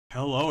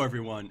Hello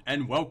everyone,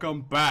 and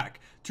welcome back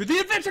to the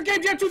Adventure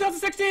Game Jam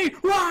 2016!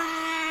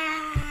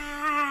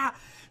 Wah!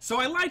 So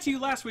I lied to you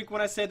last week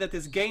when I said that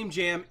this Game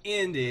Jam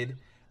ended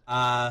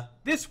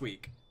this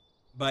week.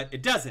 But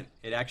it doesn't.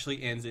 It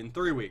actually ends in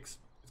 3 weeks.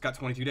 It's got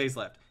 22 days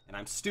left, and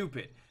I'm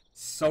stupid.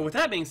 So with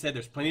that being said,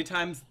 there's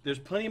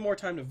plenty more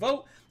time to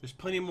vote, there's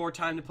plenty more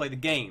time to play the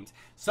games.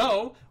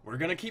 So, we're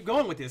gonna keep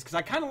going with this, because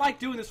I kinda like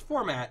doing this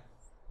format.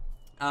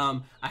 I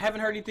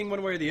haven't heard anything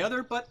one way or the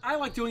other, but I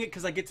like doing it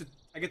because I get to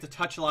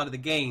touch a lot of the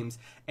games,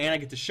 and I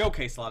get to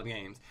showcase a lot of the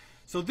games.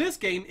 So this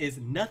game is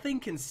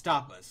Nothing Can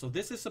Stop Us. So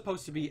this is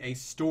supposed to be a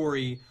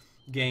story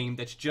game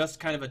that's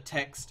just kind of a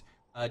text,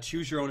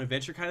 choose your own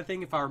adventure kind of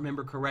thing, if I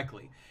remember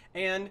correctly.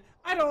 And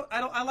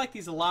I like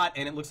these a lot,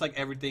 and it looks like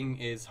everything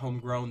is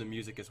homegrown, the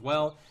music as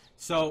well.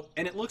 So,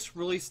 and it looks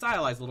really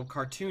stylized, a little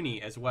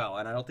cartoony as well,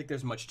 and I don't think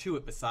there's much to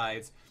it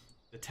besides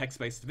the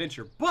text-based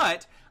adventure,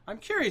 but I'm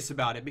curious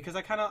about it because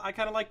I kind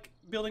of like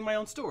building my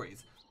own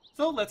stories.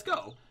 So let's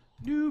go.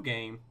 New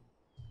game.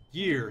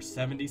 Year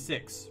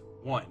 76.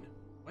 1.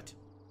 What?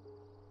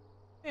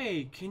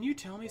 Hey, can you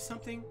tell me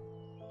something?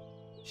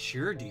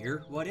 Sure,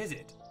 dear. What is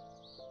it?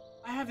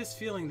 I have this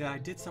feeling that I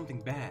did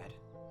something bad.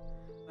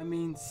 I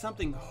mean,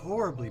 something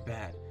horribly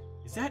bad.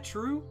 Is that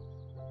true?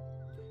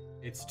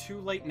 It's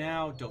too late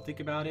now. Don't think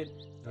about it.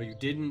 No, you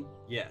didn't.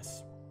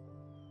 Yes.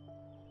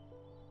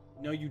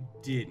 No, you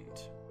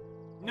didn't.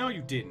 No,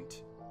 you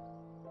didn't.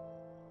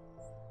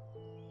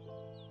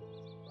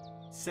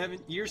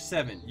 Year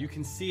 7. You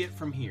can see it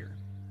from here.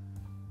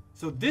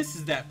 So this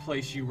is that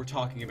place you were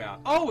talking about.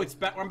 Oh, it's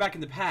back. I'm back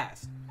in the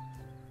past.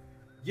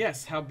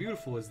 Yes, how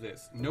beautiful is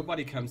this?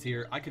 Nobody comes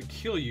here. I could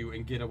kill you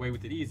and get away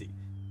with it easy.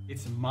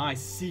 It's my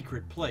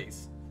secret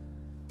place.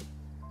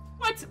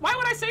 What? Why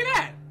would I say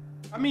that?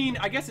 I mean,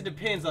 I guess it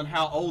depends on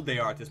how old they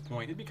are at this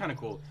point. It'd be kind of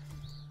cool.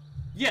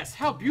 Yes,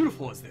 how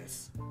beautiful is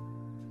this?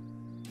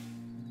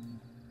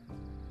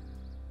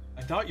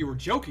 I thought you were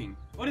joking,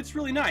 but it's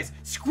really nice.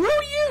 Screw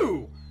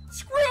you!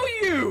 Screw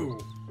you!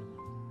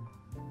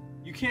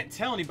 You can't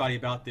tell anybody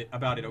about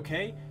it,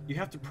 okay? You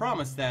have to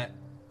promise that.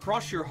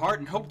 Cross your heart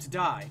and hope to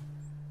die.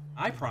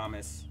 I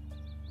promise.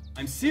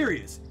 I'm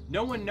serious.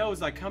 No one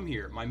knows I come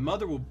here. My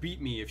mother will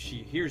beat me if she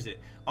hears it.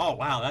 Oh,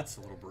 wow, that's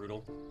a little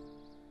brutal.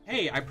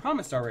 Hey, I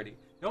promised already.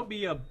 Don't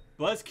be a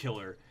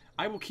buzzkiller.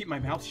 I will keep my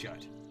mouth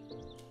shut.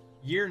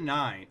 Year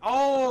 9.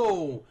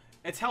 Oh!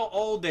 It's how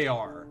old they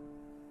are.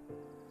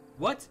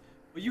 What?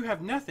 Well, you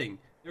have nothing.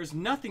 There's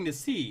nothing to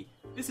see.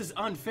 This is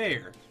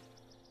unfair.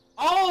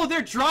 Oh,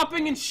 they're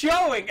dropping and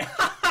showing!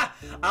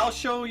 I'll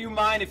show you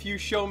mine if you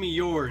show me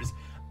yours.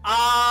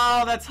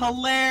 Oh, that's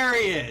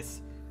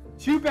hilarious!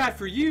 Too bad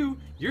for you.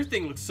 Your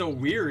thing looks so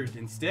weird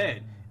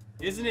instead.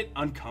 Isn't it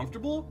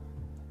uncomfortable?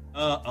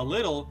 A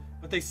little.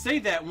 But they say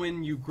that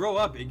when you grow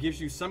up, it gives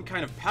you some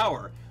kind of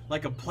power.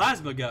 Like a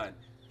plasma gun.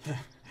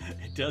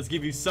 It does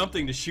give you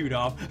something to shoot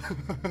off.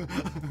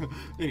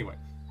 Anyway.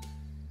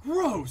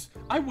 Gross!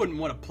 I wouldn't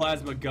want a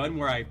plasma gun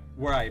where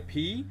I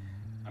pee.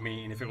 I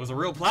mean, if it was a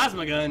real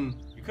plasma gun,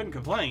 you couldn't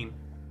complain.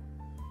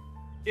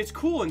 It's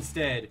cool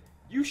instead.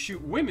 You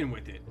shoot women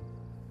with it.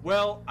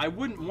 Well, I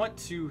wouldn't want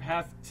to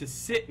have to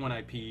sit when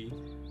I pee.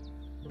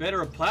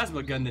 Better a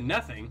plasma gun than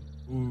nothing.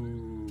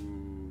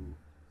 Ooh.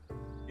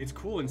 It's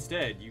cool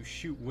instead. You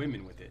shoot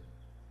women with it.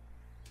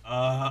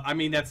 I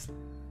mean, that's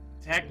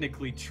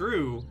technically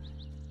true.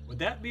 Would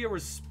that be a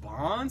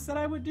response that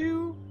I would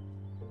do?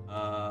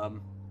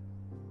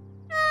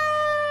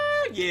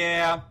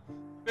 Yeah.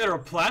 Better a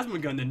plasma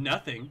gun than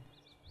nothing.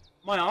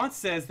 My aunt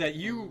says that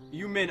you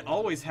men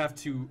always have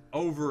to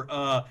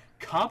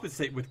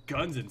compensate with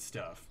guns and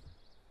stuff.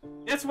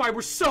 That's why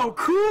we're so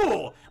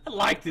cool! I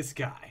like this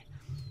guy.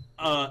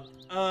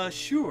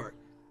 Sure.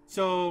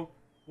 So,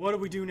 what do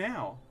we do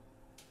now?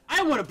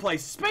 I want to play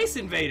Space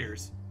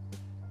Invaders!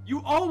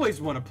 You always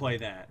want to play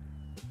that.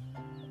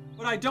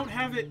 But I don't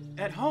have it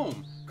at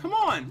home. Come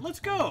on,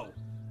 let's go!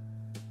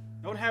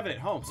 Don't have it at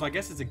home, so I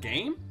guess it's a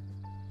game?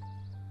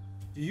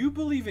 Do you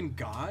believe in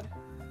God?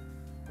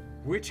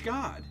 Which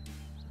God?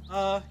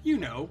 You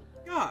know,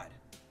 God.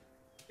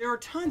 There are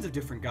tons of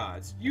different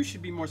gods. You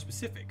should be more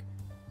specific.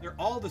 They're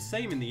all the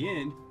same in the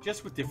end,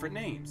 just with different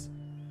names.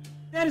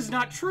 That is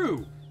not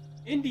true!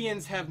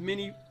 Indians have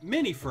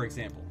many, for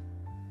example.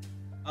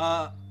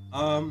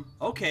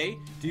 Okay.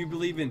 Do you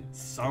believe in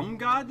some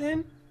god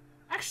then?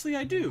 Actually,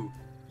 I do.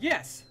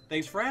 Yes,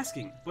 thanks for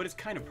asking, but it's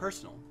kind of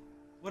personal.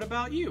 What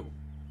about you?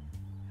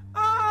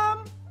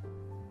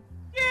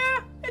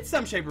 Yeah, in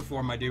some shape or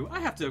form I do.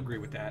 I have to agree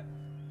with that.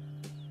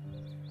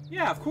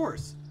 Yeah, of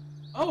course.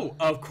 Oh,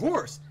 of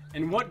course!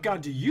 And what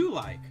god do you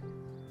like?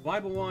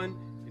 Bible one,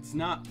 it's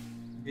not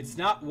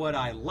what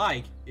I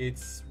like,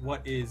 it's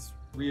what is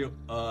real,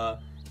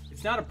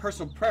 it's not a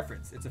personal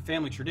preference, it's a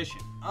family tradition.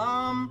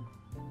 I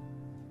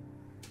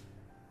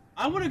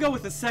want to go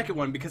with the second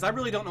one because I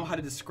really don't know how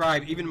to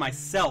describe, even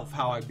myself,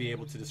 how I'd be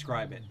able to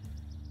describe it.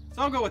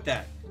 So I'll go with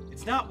that.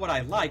 It's not what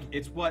I like,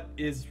 it's what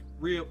is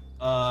real,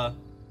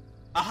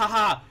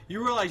 Ahaha!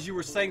 You realize you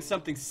were saying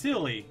something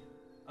silly.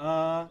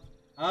 Huh?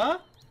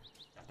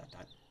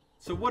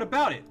 So what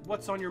about it?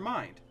 What's on your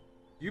mind?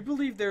 You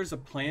believe there's a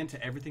plan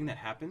to everything that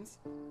happens?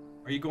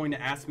 Are you going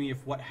to ask me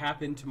if what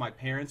happened to my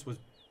parents was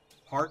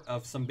part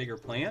of some bigger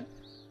plan?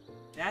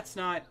 That's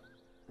not...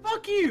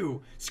 Fuck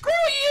you! Screw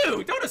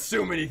you! Don't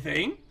assume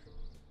anything!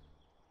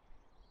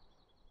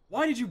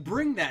 Why did you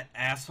bring that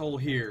asshole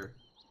here?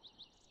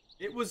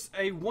 It was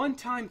a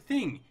one-time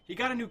thing. He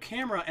got a new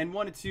camera and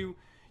wanted to...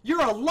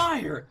 You're a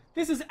liar!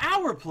 This is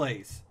our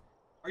place!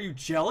 Are you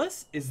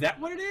jealous? Is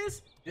that what it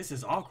is? This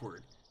is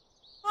awkward.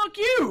 Fuck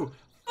you!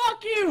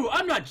 Fuck you!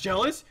 I'm not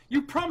jealous!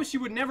 You promised you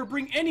would never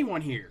bring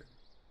anyone here.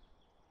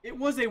 It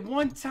was a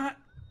one-time...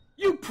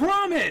 You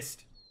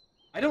promised!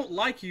 I don't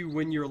like you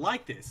when you're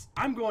like this.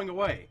 I'm going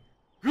away.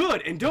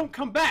 Good, and don't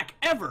come back,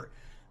 ever!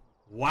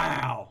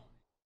 Wow.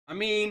 I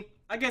mean,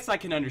 I guess I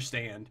can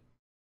understand.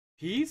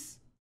 Peace?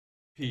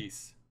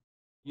 Peace.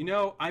 You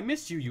know, I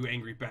miss you, you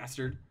angry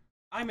bastard.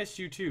 I miss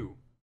you too.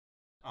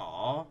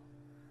 Aww.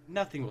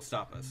 Nothing will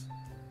stop us.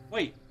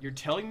 Wait, you're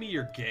telling me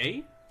you're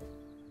gay?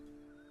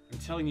 I'm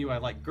telling you I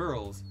like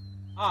girls.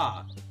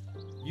 Ah,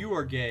 you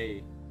are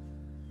gay.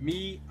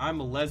 Me,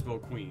 I'm a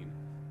lesbo queen.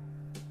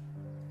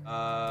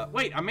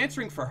 Wait, I'm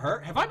answering for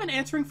her? Have I been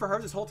answering for her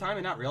this whole time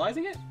and not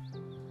realizing it?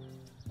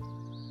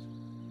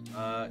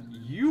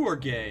 You are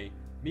gay.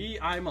 Me,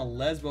 I'm a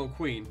lesbo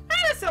queen.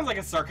 That sounds like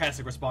a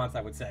sarcastic response,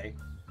 I would say.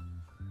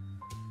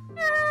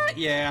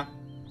 Yeah.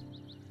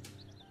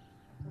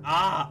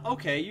 Ah,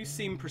 okay, you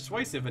seem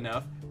persuasive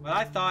enough, but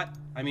I thought,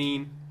 I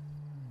mean,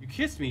 you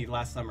kissed me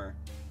last summer.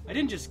 I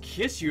didn't just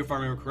kiss you, if I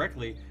remember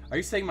correctly. Are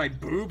you saying my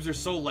boobs are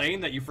so lame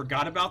that you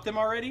forgot about them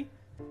already?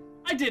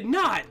 I did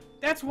not!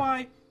 That's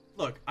why...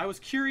 Look, I was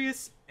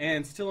curious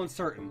and still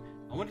uncertain.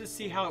 I wanted to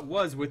see how it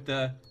was with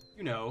the,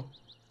 you know...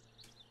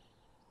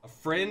 A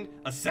friend?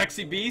 A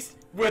sexy beast?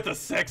 With a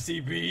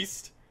sexy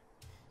beast?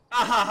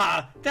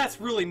 Ahaha!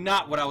 That's really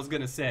not what I was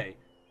gonna say.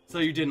 So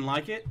you didn't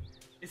like it?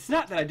 It's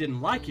not that I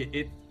didn't like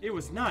it. It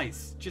was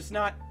nice. Just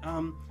not,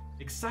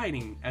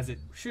 exciting as it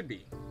should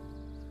be.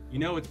 You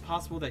know, it's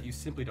possible that you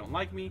simply don't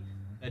like me.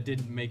 That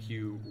didn't make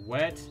you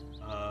wet.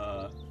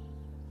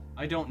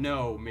 I don't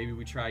know. Maybe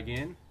we try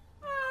again?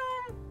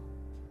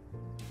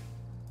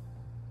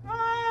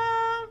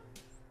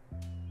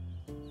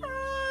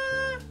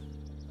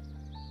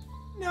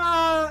 No,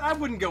 I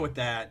wouldn't go with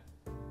that.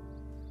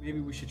 Maybe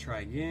we should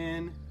try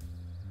again.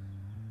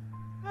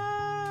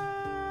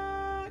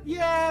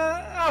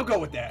 Yeah, I'll go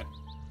with that.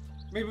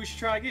 Maybe we should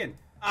try again.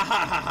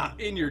 Ahahaha,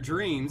 in your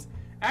dreams.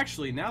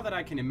 Actually, now that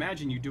I can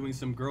imagine you doing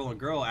some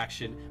girl-on-girl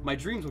action, my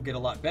dreams will get a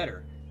lot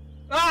better.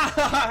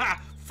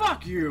 Ah,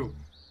 fuck you.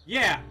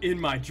 Yeah, in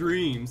my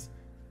dreams.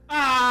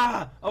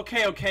 Ah,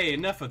 okay,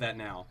 enough of that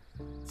now.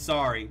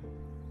 Sorry.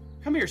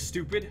 Come here,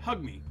 stupid.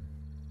 Hug me.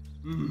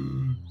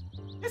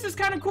 This is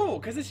kind of cool,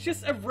 because it's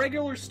just a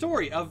regular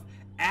story of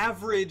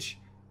average,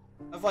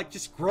 of like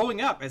just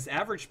growing up as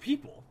average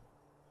people.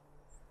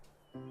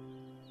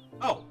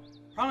 Oh,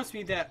 promise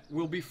me that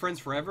we'll be friends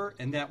forever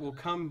and that we'll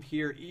come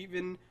here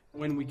even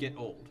when we get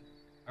old.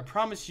 I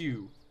promise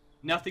you,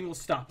 nothing will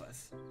stop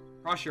us.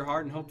 Cross your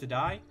heart and hope to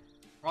die?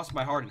 Cross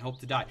my heart and hope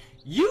to die.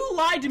 You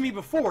lied to me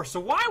before, so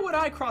why would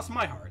I cross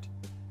my heart?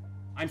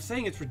 I'm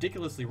saying it's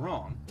ridiculously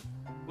wrong.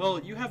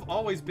 Well, you have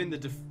always been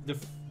the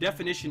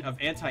definition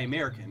of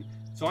anti-American,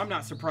 so I'm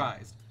not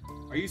surprised.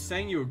 Are you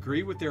saying you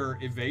agree with their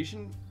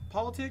evasion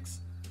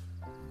politics?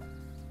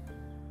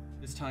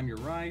 This time you're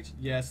right.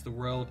 Yes, the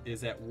world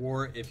is at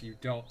war if you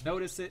don't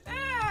notice it.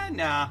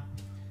 Nah.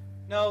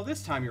 No,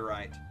 this time you're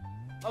right.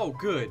 Oh,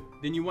 good.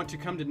 Then you want to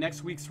come to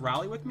next week's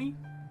rally with me?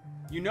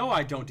 You know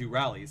I don't do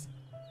rallies.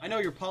 I know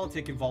your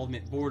politic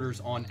involvement borders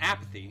on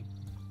apathy.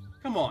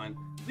 Come on,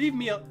 leave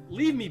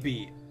me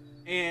be.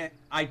 And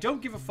I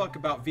don't give a fuck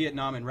about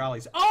Vietnam and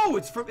rallies. Oh,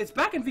 it's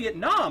back in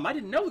Vietnam. I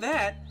didn't know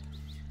that.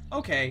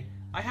 Okay,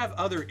 I have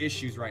other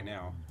issues right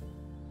now.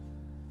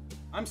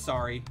 I'm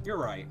sorry. You're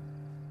right.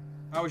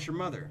 How was your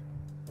mother?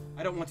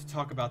 I don't want to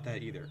talk about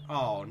that either.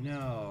 Oh,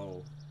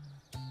 no.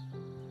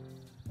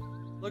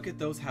 Look at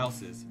those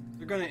houses.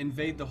 They're gonna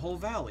invade the whole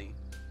valley.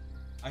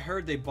 I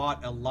heard they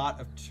bought a lot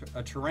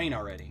of terrain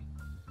already.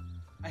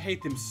 I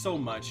hate them so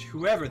much,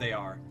 whoever they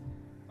are.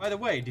 By the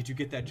way, did you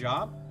get that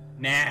job?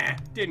 Nah,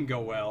 didn't go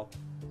well.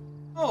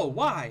 Oh,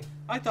 why?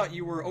 I thought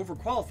you were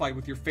overqualified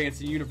with your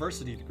fancy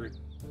university degree.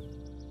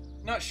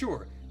 Not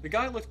sure. The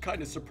guy looked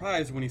kinda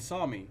surprised when he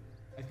saw me.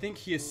 I think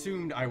he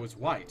assumed I was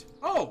white.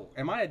 Oh,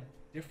 am I a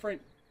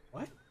different...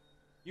 What?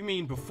 You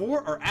mean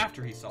before or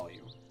after he saw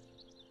you?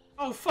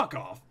 Oh, fuck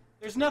off.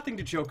 There's nothing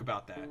to joke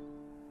about that.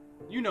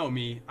 You know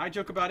me. I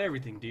joke about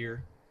everything,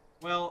 dear.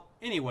 Well,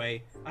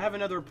 anyway, I have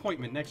another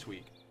appointment next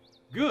week.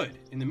 Good.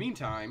 In the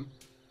meantime,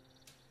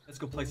 let's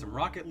go play some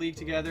Rocket League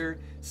together.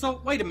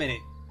 So, wait a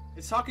minute.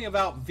 It's talking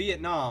about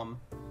Vietnam.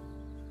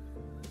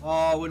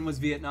 Oh, when was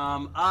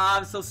Vietnam? Ah,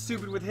 I'm so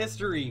stupid with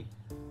history.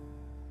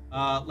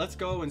 Let's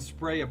go and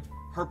spray a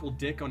purple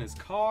dick on his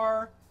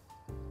car.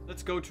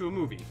 Let's go to a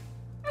movie.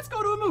 Let's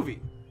go to a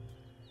movie.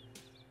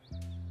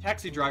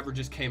 Taxi Driver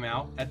just came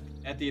out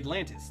at the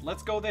Atlantis.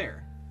 Let's go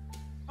there.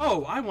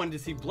 Oh, I wanted to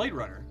see Blade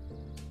Runner.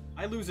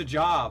 I lose a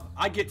job.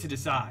 I get to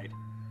decide.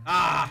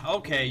 Ah,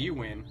 okay, you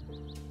win.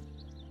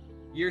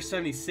 Year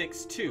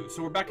 76, too,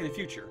 so we're back in the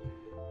future.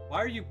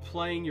 Why are you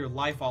playing your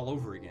life all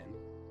over again?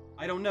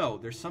 I don't know,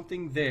 there's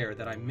something there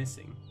that I'm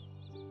missing.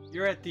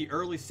 You're at the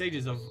early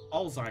stages of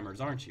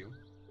Alzheimer's, aren't you?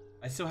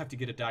 I still have to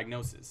get a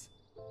diagnosis.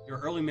 Your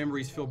early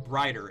memories feel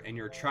brighter and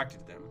you're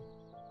attracted to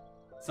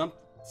them.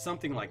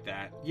 Something like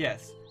that.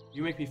 Yes,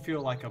 you make me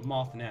feel like a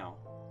moth now.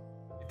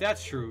 If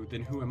that's true,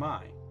 then who am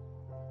I?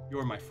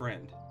 You're my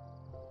friend.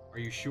 Are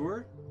you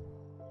sure?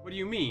 What do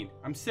you mean?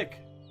 I'm sick.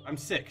 I'm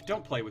sick.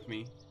 Don't play with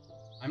me.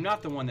 I'm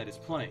not the one that is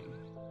playing.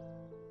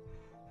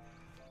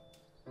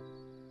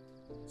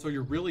 So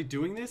you're really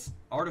doing this?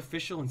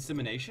 Artificial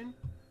insemination?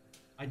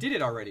 I did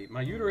it already.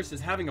 My uterus is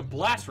having a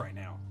blast right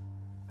now.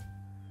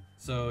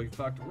 So you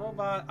fucked a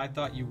robot. I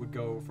thought you would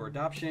go for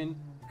adoption.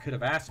 You could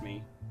have asked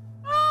me.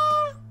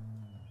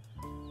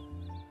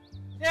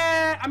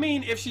 Yeah, I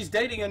mean, if she's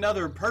dating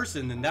another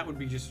person, then that would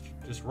be just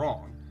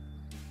wrong.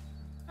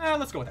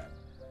 Let's go with that.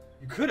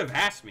 You could have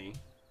asked me.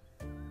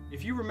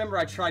 If you remember,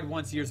 I tried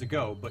once years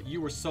ago, but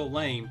you were so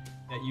lame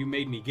that you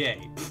made me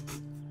gay.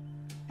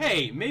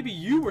 Hey, maybe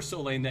you were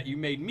so lame that you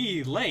made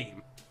me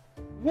lame.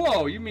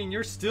 Whoa, you mean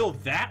you're still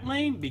that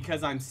lame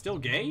because I'm still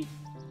gay?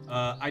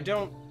 I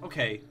don't...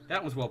 Okay,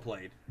 that was well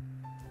played.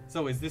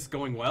 So is this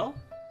going well?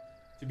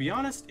 To be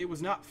honest, it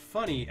was not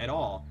funny at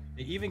all.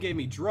 They even gave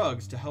me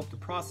drugs to help the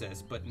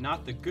process, but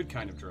not the good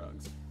kind of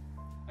drugs.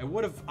 I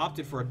would have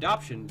opted for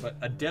adoption, but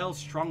Adele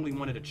strongly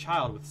wanted a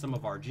child with some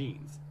of our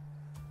genes.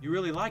 You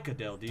really like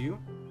Adele, do you?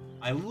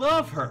 I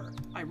love her!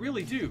 I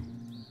really do.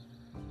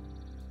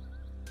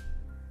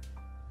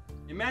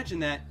 Imagine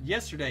that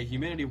yesterday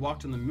humanity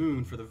walked on the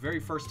moon for the very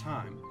first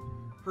time.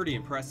 Pretty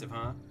impressive,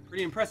 huh?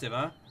 Pretty impressive,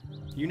 huh?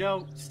 You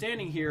know,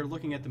 standing here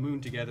looking at the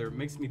moon together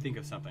makes me think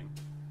of something.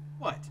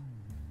 What?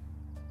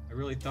 I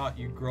really thought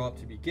you'd grow up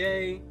to be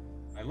gay.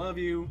 I love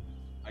you.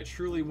 I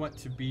truly want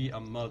to be a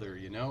mother,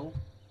 you know?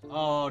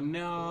 Oh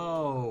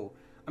no!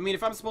 I mean,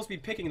 if I'm supposed to be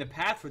picking the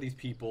path for these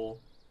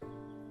people...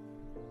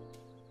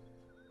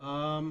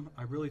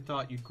 I really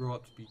thought you'd grow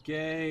up to be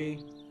gay.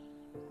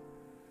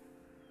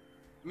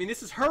 I mean,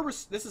 this is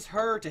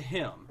her to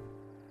him.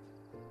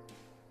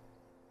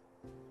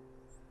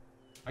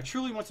 I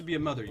truly want to be a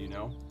mother, you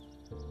know?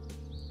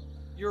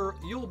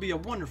 You'll be a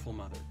wonderful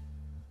mother.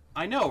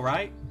 I know,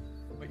 right?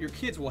 But your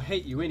kids will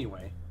hate you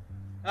anyway.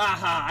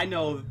 Aha, I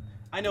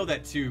know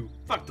that too.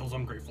 Fuck those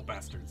ungrateful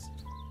bastards.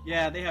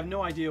 Yeah, they have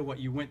no idea what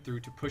you went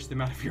through to push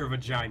them out of your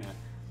vagina.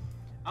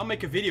 I'll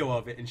make a video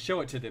of it and show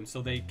it to them so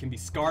they can be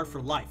scarred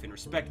for life and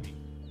respect me.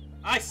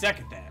 I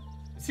second that.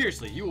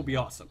 Seriously, you will be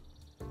awesome.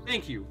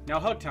 Thank you. Now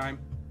hug time.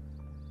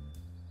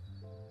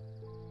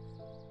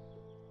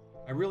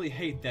 I really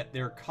hate that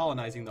they're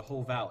colonizing the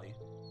whole valley.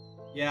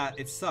 Yeah,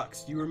 it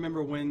sucks. You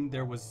remember when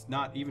there was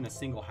not even a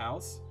single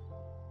house?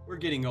 We're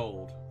getting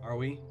old, are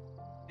we?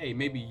 Hey,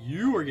 maybe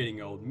you are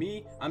getting old.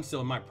 Me, I'm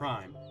still in my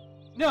prime.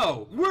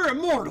 No, we're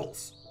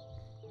immortals!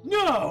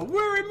 No,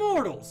 we're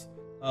immortals!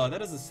 That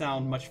doesn't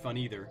sound much fun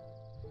either.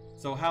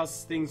 So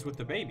how's things with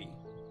the baby?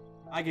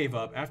 I gave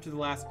up after the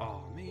last...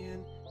 Oh,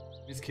 man.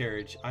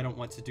 Miscarriage. I don't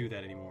want to do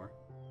that anymore.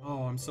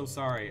 Oh, I'm so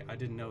sorry. I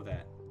didn't know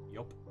that.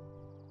 Yup.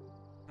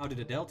 How did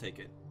Adele take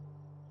it?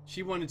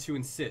 She wanted to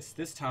insist,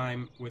 this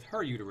time with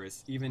her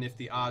uterus, even if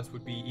the odds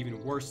would be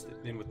even worse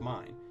than with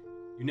mine.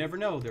 You never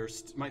know, there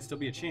might still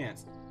be a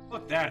chance.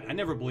 Fuck that, I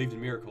never believed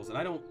in miracles, and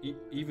I don't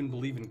even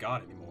believe in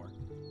God anymore.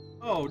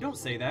 Oh, don't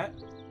say that.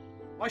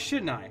 Why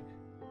shouldn't I?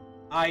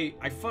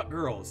 I fuck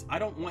girls. I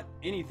don't want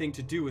anything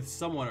to do with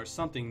someone or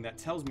something that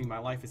tells me my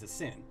life is a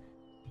sin.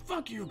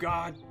 Fuck you,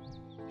 God.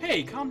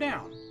 Hey, calm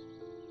down.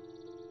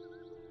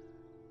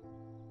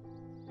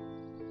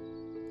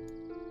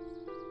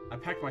 I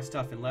packed my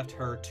stuff and left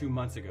her 2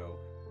 months ago.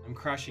 I'm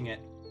crashing at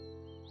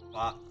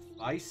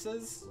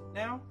FISA's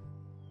now?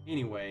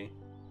 Anyway,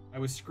 I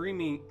was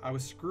screwing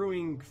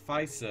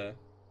FISA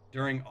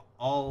during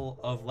all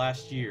of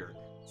last year,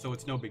 so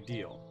it's no big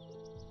deal.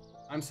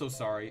 I'm so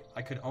sorry.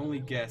 I could only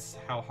guess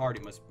how hard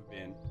it must have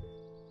been.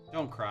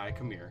 Don't cry.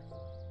 Come here.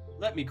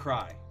 Let me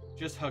cry.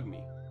 Just hug me.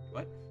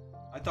 What?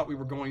 I thought we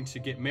were going to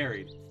get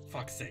married.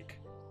 Fuck's sake.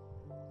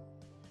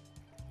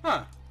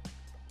 Huh.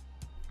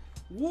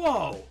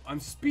 Whoa! I'm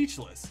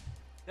speechless.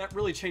 That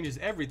really changes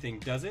everything,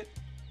 does it?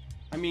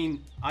 I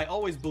mean, I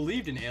always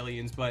believed in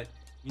aliens, but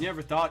you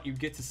never thought you'd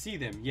get to see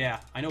them. Yeah,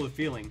 I know the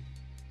feeling.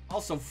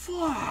 Also,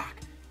 fuck!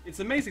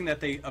 It's amazing that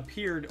they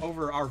appeared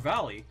over our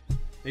valley.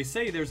 They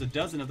say there's a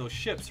dozen of those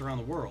ships around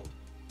the world.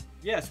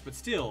 Yes, but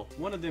still,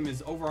 one of them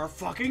is over our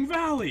fucking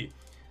valley!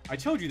 I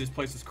told you this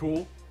place is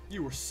cool.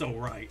 You were so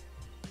right.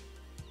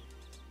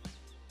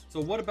 So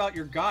what about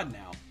your god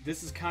now?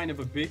 This is kind of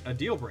a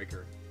deal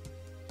breaker.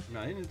 I'm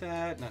not into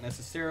that, not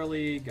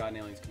necessarily. God and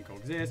aliens can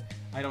coexist.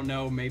 I don't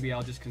know, maybe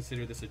I'll just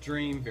consider this a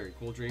dream. Very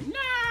cool dream.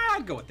 Nah,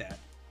 I'd go with that.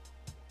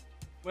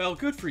 Well,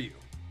 good for you.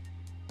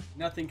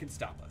 Nothing can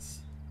stop us.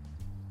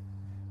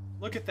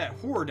 Look at that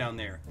horror down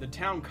there. The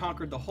town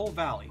conquered the whole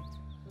valley.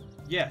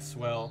 Yes,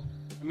 well,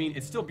 I mean,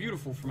 it's still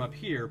beautiful from up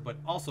here, but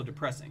also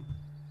depressing.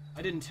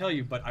 I didn't tell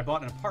you, but I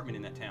bought an apartment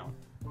in that town.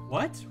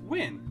 What?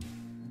 When?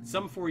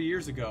 Some 4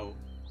 years ago.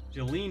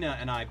 Jelena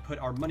and I put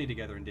our money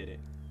together and did it.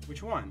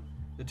 Which one?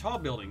 The tall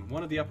building,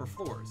 one of the upper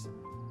floors.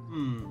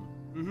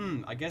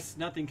 I guess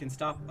nothing can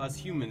stop us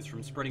humans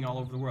from spreading all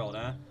over the world,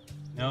 huh?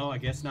 No, I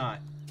guess not.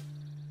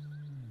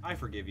 I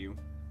forgive you.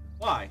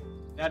 Why?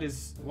 That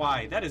is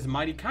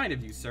mighty kind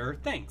of you, sir.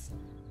 Thanks.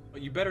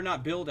 But you better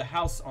not build a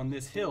house on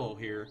this hill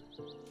here.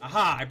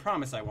 Aha, I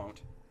promise I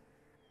won't.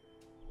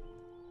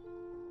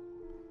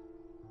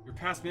 Your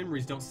past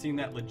memories don't seem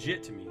that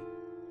legit to me.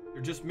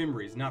 They're just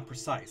memories, not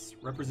precise.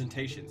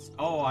 Representations.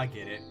 Oh, I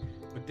get it.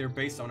 But they're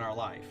based on our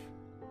life.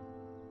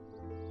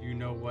 Do you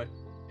know what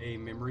a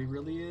memory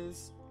really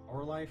is?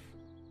 Our life?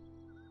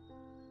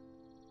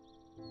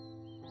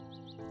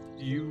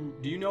 Do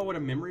you know what a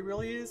memory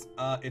really is?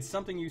 It's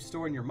something you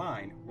store in your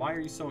mind. Why are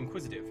you so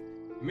inquisitive?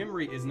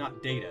 Memory is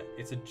not data.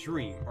 It's a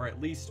dream, or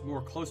at least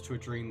more close to a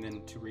dream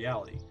than to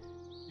reality.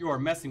 You are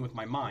messing with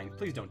my mind.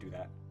 Please don't do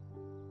that.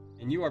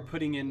 And you are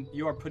putting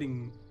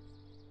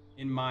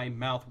in my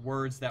mouth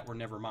words that were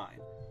never mine.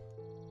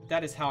 But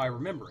that is how I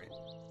remember it.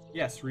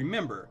 Yes,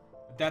 remember,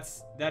 but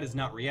that is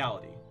not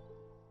reality.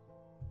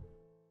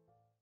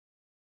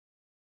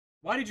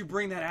 Why did you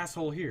bring that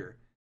asshole here?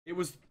 It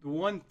was the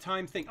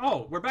one-time thing.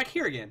 Oh, we're back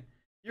here again.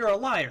 You're a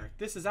liar.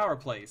 This is our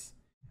place.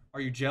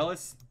 Are you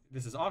jealous?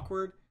 This is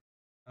awkward.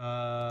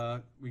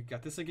 We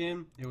got this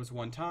again. It was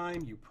one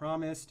time. You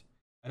promised.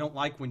 I don't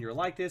like when you're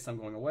like this. I'm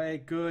going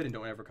away. Good, and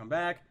don't ever come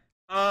back.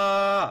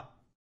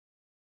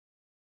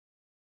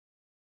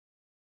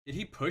 Did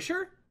he push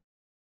her?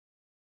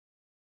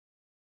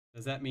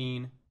 Does that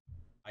mean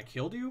I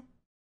killed you?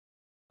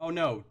 Oh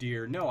no,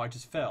 dear. No, I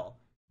just fell.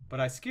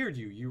 But I scared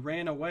you. You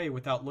ran away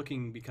without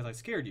looking because I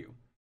scared you.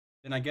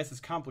 Then I guess it's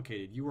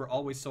complicated. You were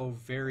always so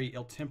very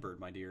ill-tempered,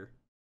 my dear.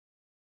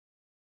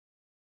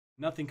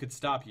 Nothing could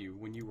stop you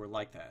when you were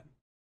like that.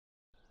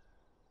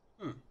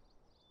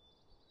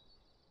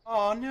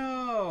 Oh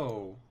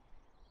no!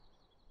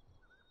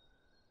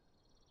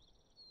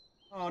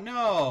 Oh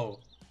no!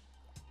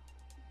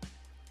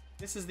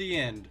 This is the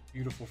end,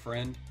 beautiful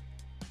friend.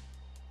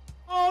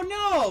 Oh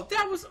no!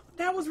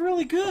 That was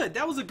really good.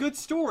 That was a good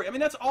story. I mean,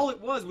 that's all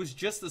it was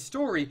just the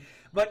story.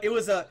 But it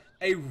was a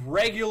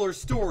regular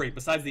story,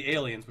 besides the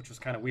aliens, which was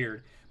kind of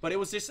weird. But it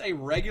was just a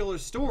regular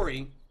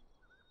story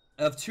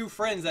of two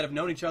friends that have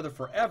known each other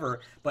forever,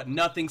 but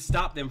nothing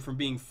stopped them from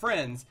being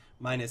friends,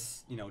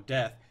 minus, you know,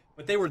 death.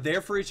 But they were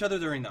there for each other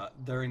during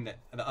the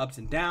ups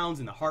and downs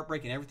and the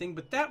heartbreak and everything.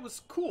 But that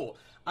was cool.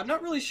 I'm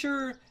not really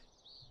sure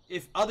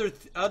if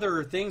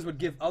other things would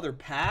give other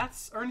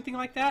paths or anything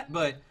like that,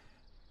 but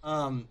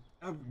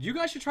you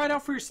guys should try it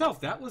out for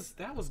yourself. That was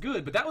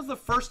good. But that was the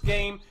first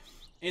game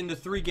in the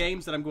 3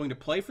 games that I'm going to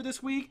play for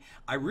this week.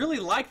 I really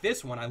like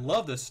this one. I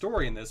love the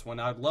story in this one.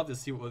 I'd love to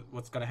see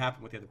what's going to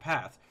happen with the other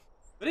path.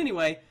 But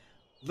anyway,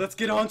 let's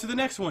get on to the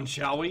next one,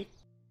 shall we?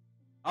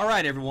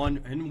 Alright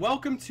everyone, and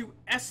welcome to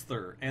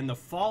Esther and the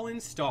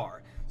Fallen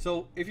Star.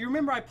 So, if you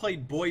remember I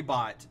played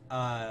Boybot,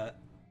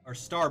 or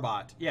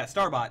Starbot, yeah,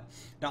 Starbot,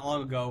 not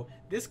long ago.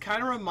 This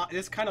kind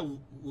of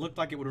looked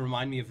like it would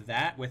remind me of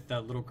that, with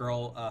the little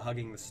girl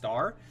hugging the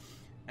star.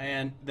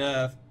 And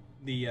the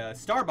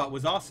Starbot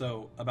was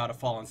also about a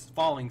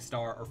falling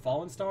star,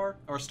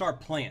 or a star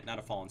plant, not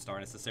a fallen star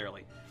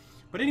necessarily.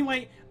 But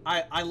anyway,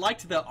 I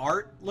liked the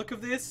art look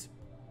of this.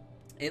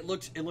 It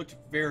looked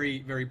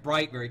very, very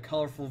bright, very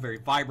colorful, very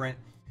vibrant.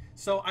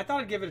 So I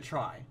thought I'd give it a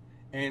try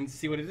and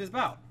see what it is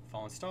about.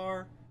 Fallen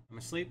star. I'm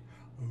asleep.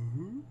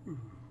 Ooh.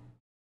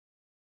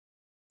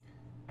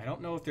 I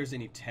don't know if there's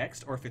any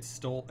text or if it's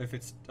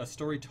a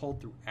story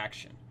told through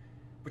action,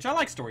 which I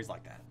like stories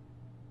like that.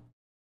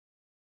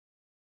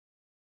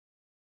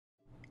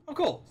 Oh,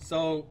 cool.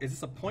 So is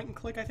this a point and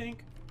click? I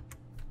think,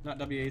 not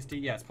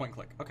WASD. Yeah, it's point and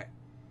click. Okay.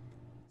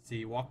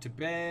 See, walk to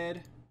bed.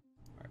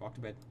 All right, walk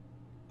to bed.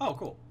 Oh,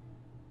 cool.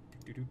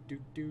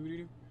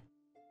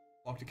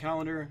 Walk to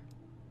calendar.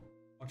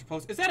 Walk to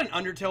post. Is that an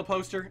Undertale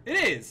poster? It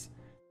is.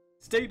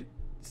 Stay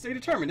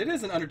determined. It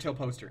is an Undertale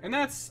poster, and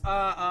that's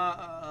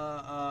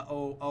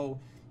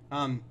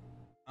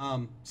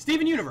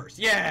Steven Universe.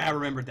 Yeah, I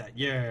remembered that.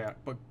 Yeah,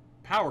 but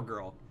Power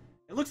Girl.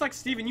 It looks like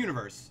Steven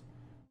Universe,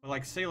 but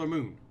like Sailor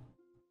Moon.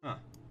 Huh?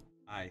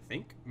 I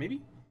think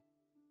maybe.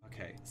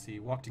 Okay. Let's see.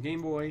 Walk to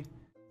Game Boy.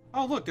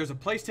 Oh, look. There's a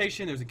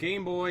PlayStation. There's a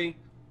Game Boy.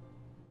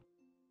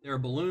 There are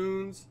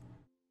balloons.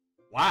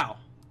 Wow.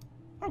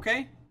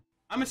 Okay.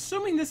 I'm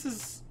assuming this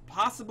is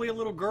possibly a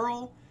little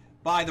girl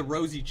by the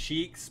rosy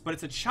cheeks, but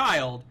it's a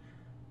child.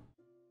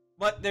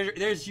 But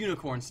there's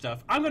unicorn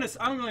stuff. I'm going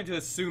to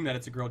assume that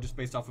it's a girl just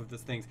based off of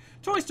these things.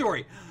 Toy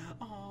Story.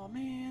 Oh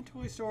man,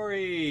 Toy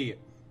Story.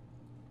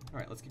 All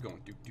right, let's keep going.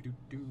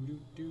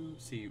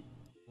 See,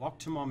 walk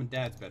to mom and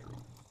dad's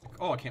bedroom.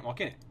 Oh, I can't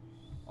walk in it.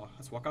 Oh,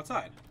 let's walk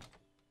outside.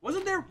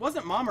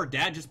 Wasn't mom or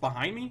dad just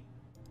behind me?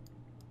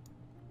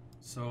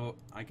 So,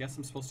 I guess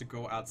I'm supposed to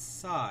go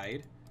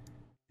outside.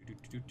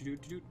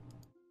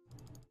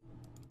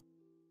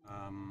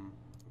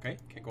 Okay,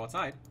 can't go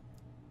outside.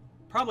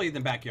 Probably in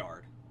the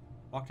backyard.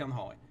 Walk down the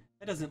hallway.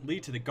 That doesn't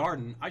lead to the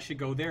garden. I should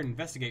go there and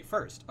investigate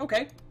first.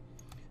 Okay.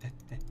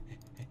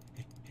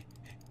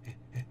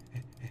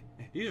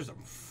 These are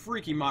some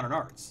freaky modern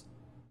arts.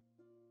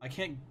 I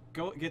can't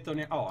go get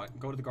the... Oh,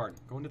 go to the garden.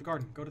 Go into the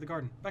garden. Go to the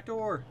garden. Back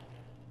door.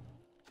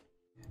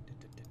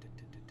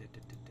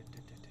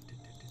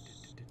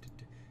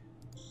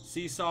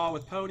 Seesaw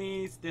with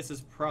ponies. This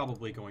is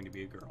probably going to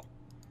be a girl.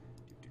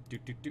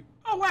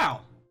 Oh, wow.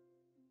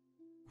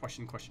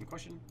 Question.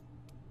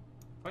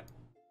 What?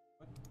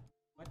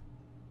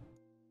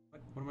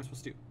 What am I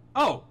supposed to do?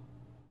 Oh!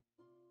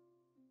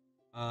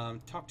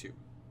 Talk to.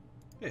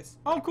 This.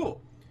 Oh, cool.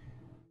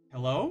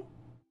 Hello?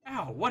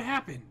 Ow, what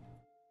happened?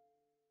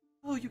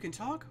 Oh, you can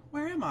talk?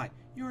 Where am I?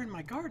 You're in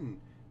my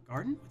garden.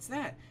 Garden? What's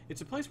that?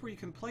 It's a place where you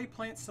can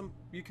plant some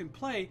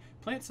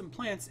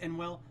plants, and,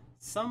 well,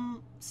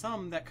 some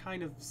that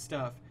kind of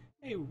stuff.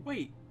 Hey,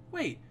 wait.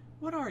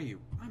 What are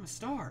you? I'm a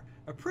star.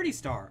 A pretty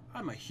star.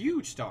 I'm a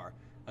huge star.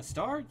 A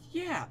star?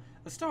 Yeah,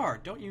 a star.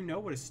 Don't you know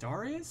what a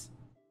star is?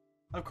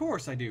 Of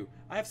course I do.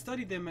 I have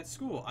studied them at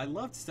school. I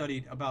love to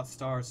study about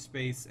stars,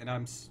 space, and I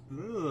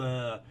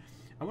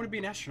want to be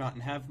an astronaut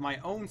and have my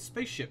own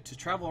spaceship to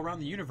travel around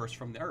the universe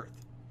from the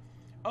Earth.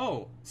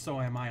 Oh, so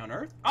am I on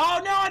Earth?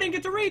 Oh no, I didn't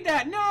get to read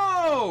that!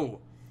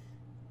 No!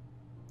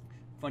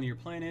 Funnier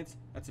planets.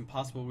 That's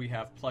impossible. We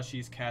have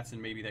plushies, cats,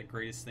 and maybe that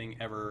greatest thing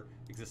ever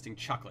existing,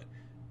 chocolate.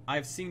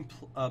 I've seen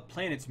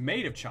planets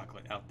made of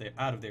chocolate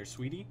out of there,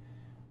 sweetie.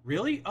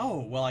 Really? Oh,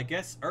 well, I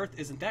guess Earth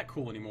isn't that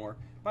cool anymore.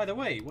 By the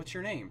way, what's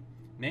your name?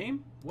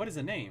 Name? What is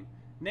a name?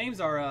 Names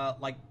are,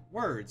 like,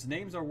 words.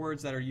 Names are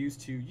words that are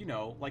used to, you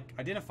know, like,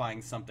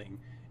 identifying something.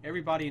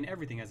 Everybody and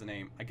everything has a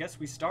name. I guess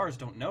we stars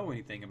don't know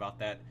anything about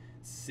that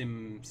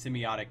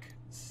semiotic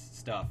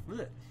stuff.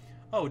 Blech.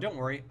 Oh, don't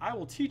worry. I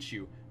will teach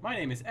you. My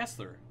name is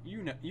Essler.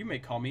 You may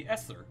call me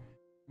Essler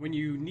when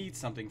you need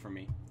something from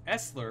me.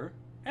 Essler.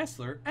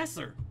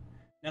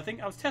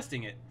 Nothing. I was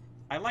testing it.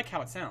 I like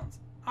how it sounds.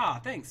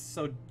 Ah, thanks.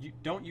 So,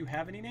 don't you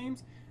have any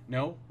names?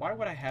 No. Why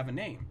would I have a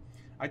name?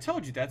 I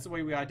told you that's the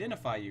way we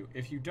identify you.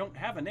 If you don't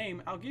have a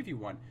name, I'll give you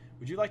one.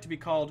 Would you like to be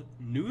called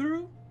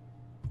Nuru?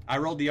 I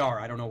rolled the R.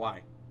 I don't know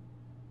why.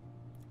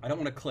 I don't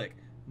want to click.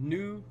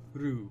 Nuru.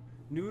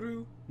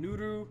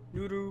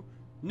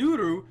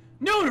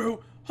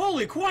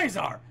 Holy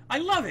Quasar! I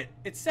love it!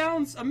 It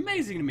sounds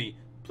amazing to me.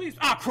 Please...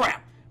 Ah,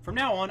 crap! From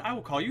now on, I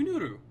will call you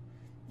Nuru.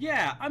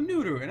 Yeah, I'm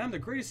Nuru, and I'm the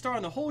greatest star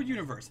in the whole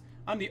universe.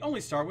 I'm the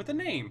only star with a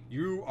name.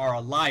 You are a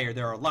liar.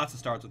 There are lots of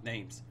stars with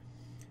names.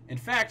 In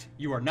fact,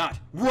 you are not.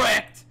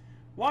 Wrecked!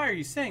 Why are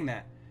you saying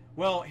that?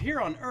 Well, here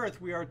on Earth,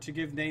 we are to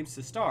give names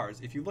to stars.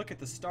 If you look at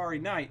the starry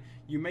night,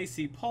 you may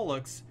see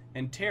Pollux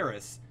and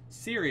Terrace,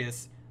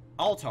 Sirius,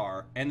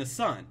 Altar, and the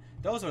Sun.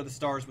 Those are the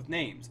stars with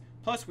names.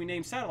 Plus, we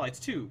name satellites,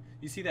 too.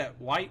 You see that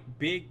white,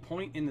 big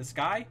point in the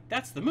sky?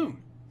 That's the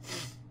moon.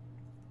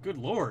 Good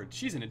lord,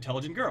 she's an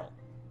intelligent girl.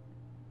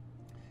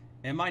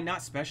 Am I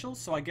not special?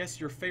 So I guess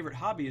your favorite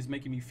hobby is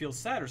making me feel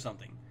sad or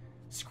something.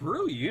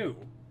 Screw you.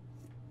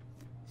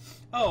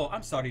 Oh,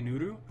 I'm sorry,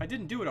 Nuru. I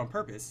didn't do it on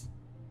purpose.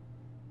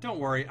 Don't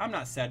worry, I'm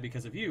not sad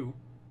because of you.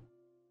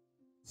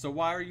 So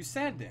why are you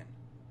sad then?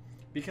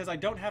 Because I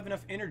don't have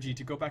enough energy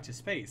to go back to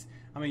space.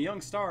 I'm a young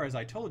star, as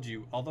I told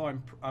you. Although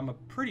I'm a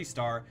pretty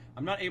star,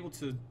 I'm not able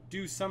to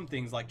do some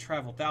things like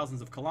travel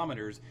thousands of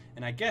kilometers,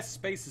 and I guess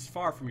space is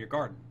far from your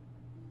garden.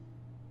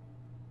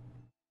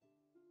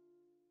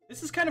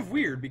 This is kind of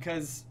weird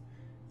because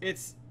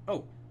it's...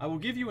 Oh, I will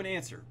give you an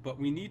answer, but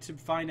we need to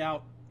find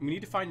out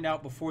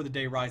before the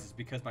day rises,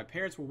 because my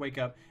parents will wake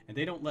up and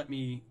they don't let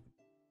me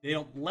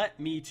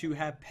to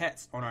have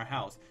pets on our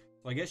house.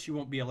 So I guess you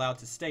won't be allowed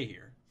to stay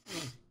here.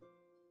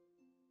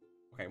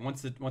 Okay,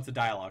 once the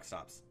dialogue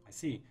stops. I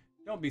see.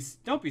 Don't be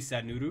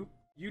sad, Nuru.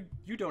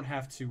 You don't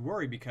have to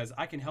worry because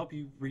I can help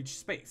you reach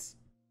space.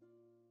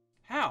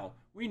 How?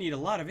 We need a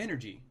lot of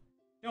energy.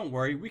 Don't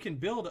worry, we can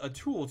build a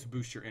tool to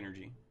boost your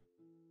energy.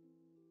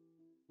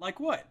 Like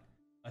what?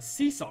 A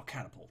seesaw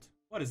catapult.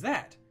 What is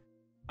that?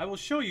 I will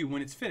show you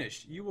when it's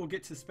finished. You will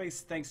get to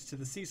space thanks to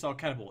the seesaw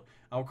catapult.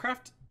 I will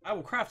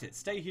craft it.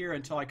 Stay here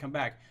until I come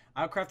back.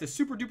 I'll craft a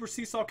super duper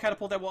seesaw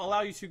catapult that will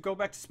allow you to go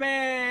back to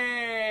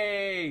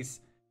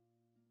space.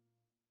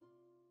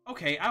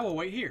 Okay, I will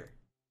wait here.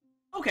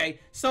 Okay,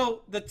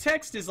 so the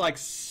text is like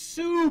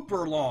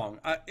super long.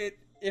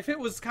 If it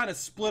was kind of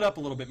split up a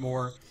little bit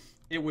more,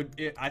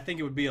 I think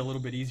it would be a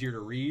little bit easier to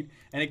read,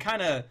 and it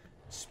kind of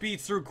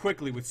speeds through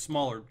quickly with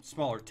smaller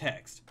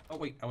text. Oh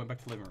wait, I went back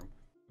to the living room.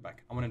 Go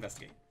back. I want to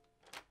investigate.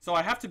 So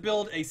I have to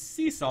build a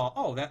seesaw.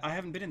 Oh, that I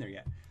haven't been in there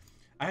yet.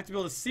 I have to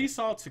build a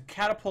seesaw to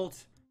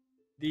catapult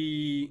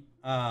the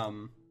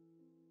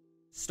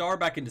star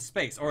back into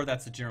space, or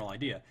that's the general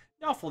idea.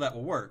 Doubtful that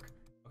will work.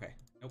 Okay.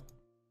 Nope.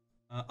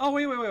 Oh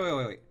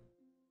wait.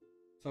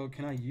 So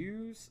can I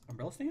use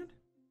umbrella stand?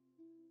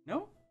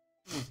 No?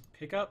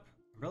 Pick up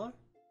umbrella?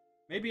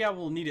 Maybe I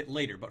will need it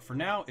later, but for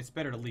now it's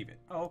better to leave it.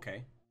 Oh,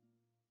 okay.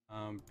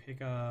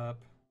 Pick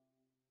up.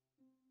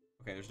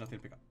 Okay, there's nothing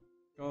to pick up.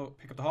 Go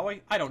pick up the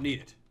hallway. I don't need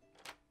it.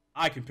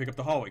 I can pick up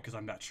the hallway because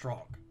I'm that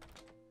strong.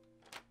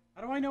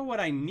 How do I know what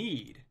I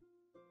need?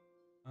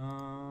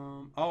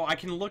 Oh, I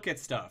can look at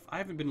stuff. I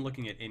haven't been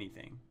looking at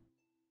anything.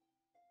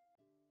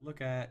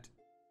 Look at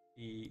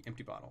the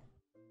empty bottle.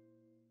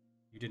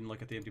 You didn't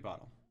look at the empty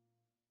bottle.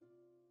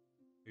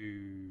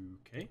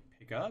 Okay,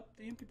 pick up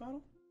the empty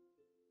bottle.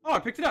 Oh, I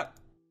picked it up.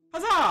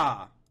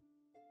 Huzzah!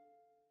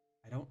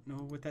 I don't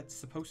know what that's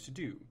supposed to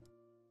do.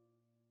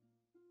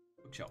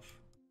 Bookshelf.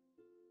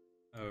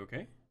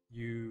 Okay,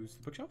 use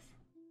the bookshelf.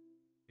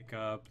 Pick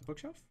up the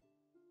bookshelf.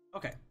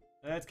 Okay,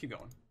 let's keep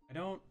going. I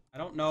don't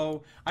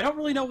know. I don't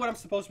really know what I'm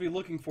supposed to be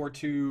looking for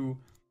to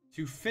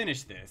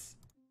finish this.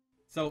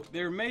 So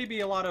there may be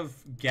a lot of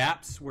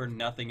gaps where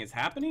nothing is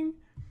happening,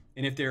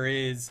 and if there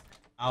is,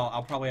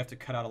 I'll probably have to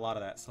cut out a lot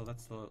of that. So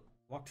that's the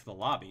walk to the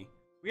lobby.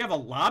 We have a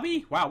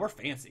lobby? Wow, we're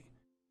fancy.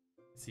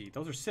 Let's see,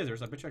 those are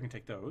scissors. I bet you I can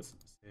take those.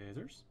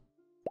 Scissors.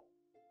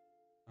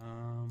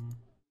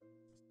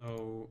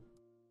 So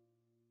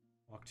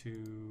walk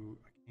to.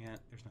 I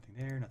can't. There's nothing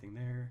there. Nothing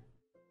there.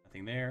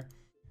 Nothing there.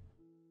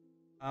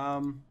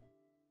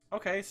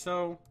 Okay,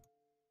 so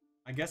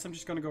I guess I'm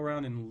just gonna go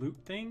around and loot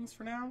things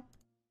for now.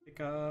 Pick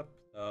up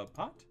the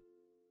pot.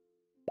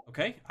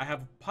 Okay, I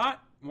have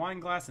pot, wine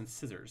glass, and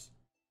scissors.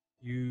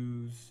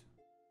 Use.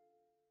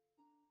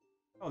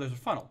 Oh, there's a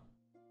funnel.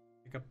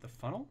 Pick up the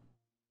funnel.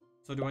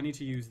 So do I need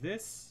to use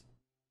this?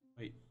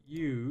 Wait,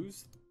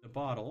 use the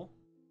bottle,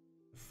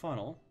 the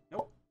funnel.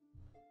 Nope.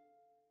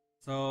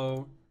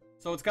 So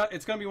it's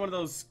gonna be one of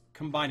those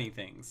combining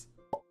things.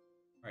 All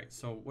right.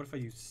 So what if I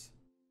use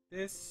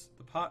this,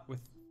 the pot with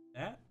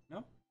that?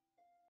 No.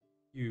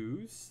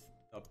 Use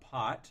the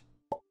pot.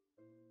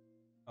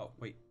 Oh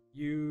wait.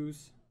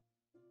 Use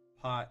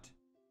pot.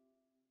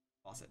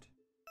 Faucet.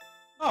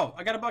 Oh,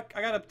 I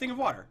got a thing of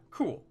water.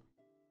 Cool.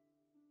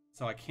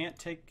 So I can't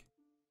take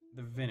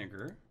the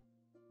vinegar.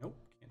 Nope,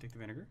 can't take the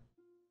vinegar.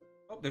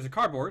 Oh, there's a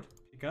cardboard.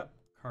 Pick up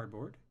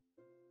cardboard.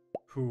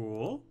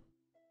 Cool.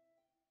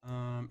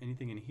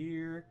 Anything in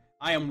here?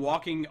 I am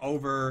walking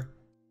over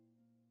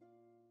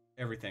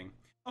everything.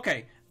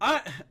 Okay,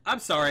 I'm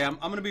sorry. I'm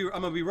gonna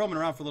be roaming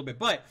around for a little bit.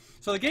 But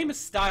so the game is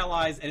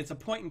stylized and it's a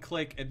point and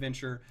click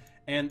adventure,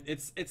 and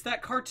it's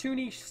that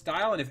cartoony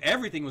style. And if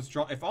everything was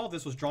drawn, if all of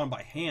this was drawn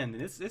by hand,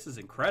 then this is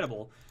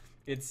incredible.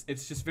 It's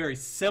just very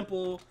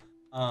simple.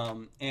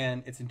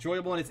 And it's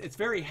enjoyable, and it's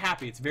very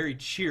happy. It's very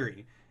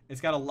cheery.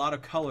 It's got a lot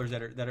of colors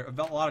that are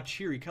a lot of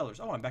cheery colors.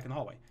 Oh, I'm back in the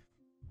hallway.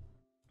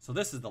 So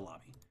this is the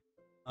lobby.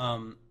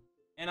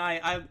 And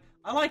I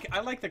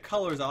like the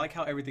colors. I like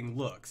how everything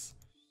looks.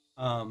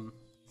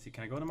 See,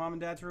 can I go to mom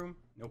and dad's room?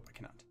 Nope, I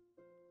cannot.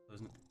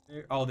 There's nothing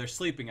there. Oh, they're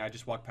sleeping. I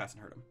just walked past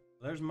and heard them.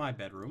 So there's my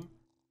bedroom.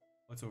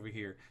 What's over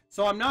here?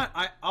 So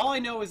all I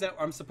know is that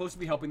I'm supposed to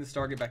be helping the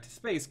star get back to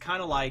space,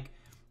 kind of like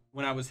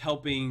when I was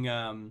helping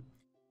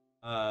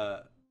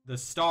the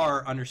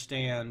star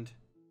understand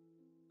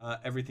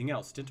everything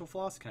else. Dental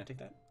floss, can I take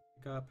that?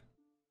 Pick up.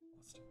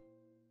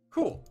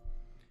 Cool.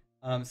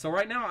 So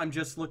right now I'm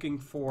just looking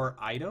for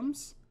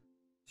items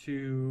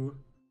to,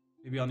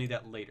 maybe I'll need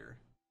that later.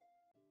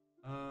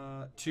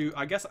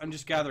 I guess I'm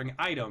just gathering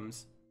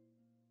items.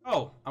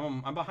 Oh,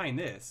 I'm behind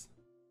this.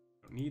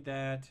 Don't need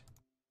that.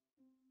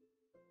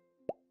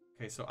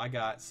 Okay, so I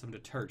got some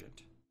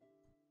detergent.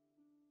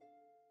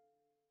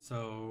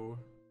 So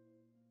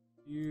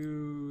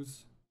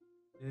use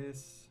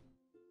this,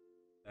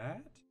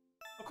 that.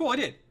 Oh, cool, I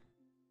did.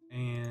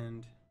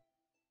 And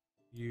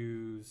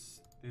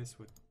use this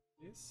with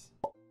this.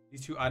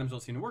 These two items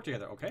don't seem to work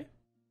together. Okay.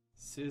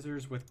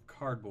 Scissors with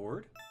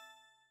cardboard.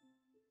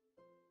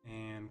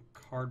 And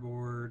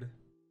cardboard.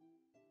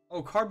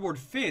 Oh, cardboard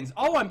fins.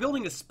 Oh, I'm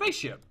building a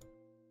spaceship.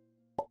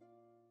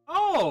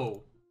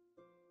 Oh.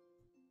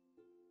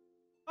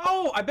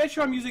 Oh, I bet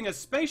you I'm using a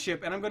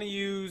spaceship, and I'm going to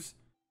use...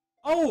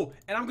 Oh,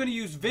 and I'm going to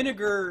use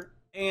vinegar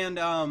and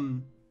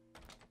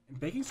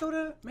baking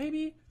soda,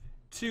 maybe,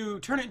 to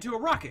turn it into a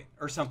rocket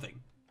or something.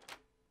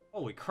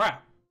 Holy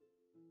crap.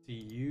 See,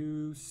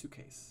 use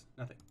suitcase.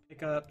 Nothing.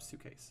 Pick up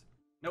suitcase.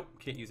 Nope,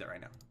 can't use that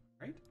right now.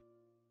 Right?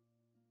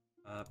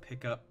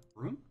 Pick up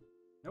room.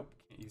 Nope,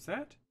 can't use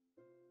that.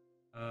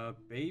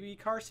 Baby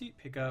car seat.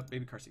 Pick up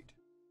baby car seat.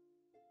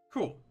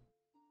 Cool.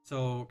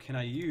 So, can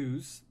I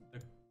use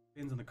the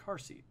fins on the car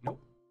seat?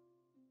 Nope.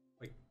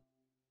 Wait.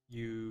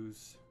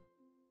 Use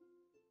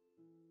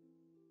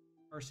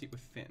car seat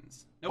with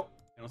fins. Nope.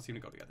 They don't seem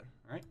to go together.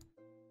 Alright.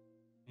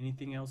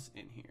 Anything else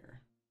in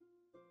here?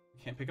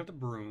 Can't pick up the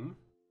broom.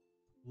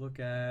 Look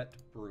at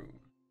broom.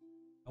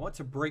 I want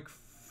to break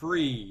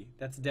free.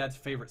 That's Dad's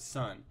favorite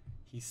son.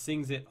 He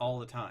sings it all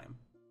the time.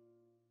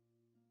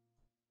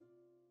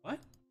 What?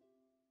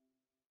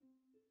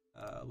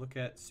 Look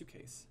at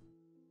suitcase.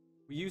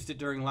 We used it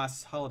during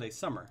last holiday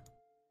summer.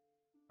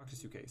 Talk to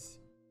suitcase.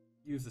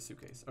 Use the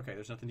suitcase. Okay,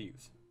 there's nothing to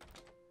use.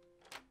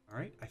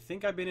 Alright, I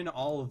think I've been in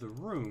all of the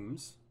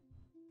rooms.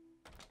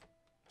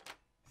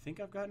 I think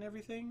I've gotten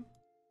everything.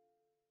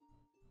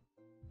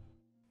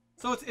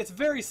 So it's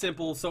very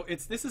simple. So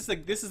this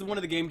is one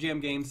of the Game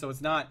Jam games. So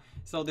it's not.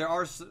 So there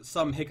are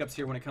some hiccups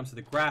here when it comes to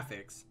the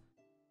graphics.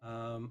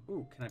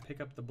 Ooh, can I pick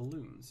up the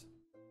balloons?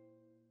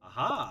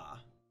 Aha!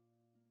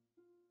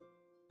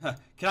 Huh.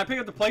 Can I pick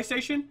up the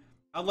PlayStation?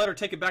 I'll let her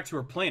take it back to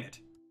her planet.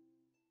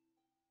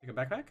 Pick a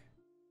backpack?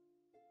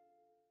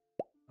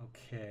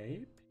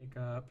 Okay, pick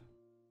up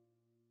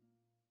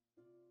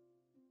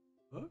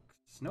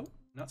books? Nope,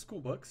 not school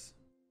books.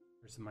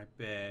 Where's my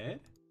bed?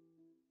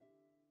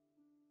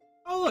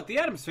 Oh look, the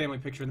Addams Family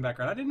picture in the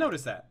background. I didn't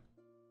notice that.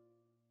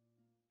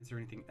 Is there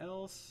anything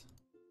else?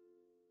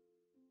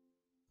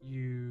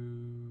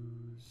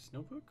 Use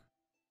notebook?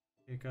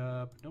 Pick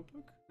up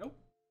notebook? Nope.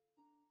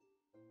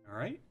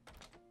 Alright.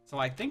 So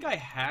I think I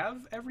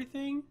have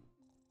everything.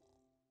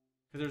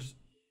 Because there's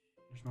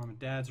Mom and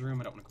Dad's room.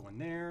 I don't want to go in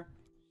there.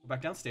 Go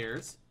back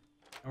downstairs.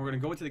 And we're going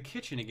to go into the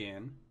kitchen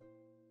again.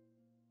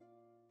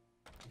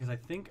 Because I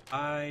think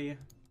I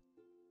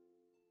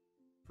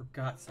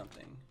forgot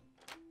something.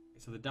 Okay,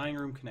 so the dining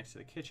room connects to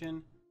the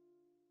kitchen.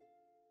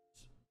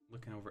 Just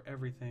looking over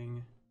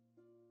everything.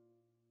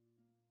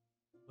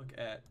 Look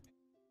at...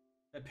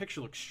 That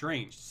picture looks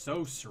strange.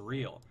 So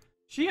surreal.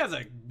 She has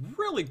a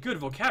really good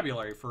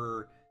vocabulary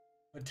for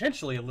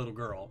potentially a little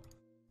girl.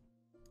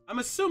 I'm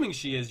assuming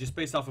she is just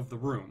based off of the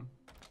room.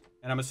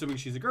 And I'm assuming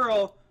she's a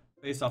girl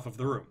based off of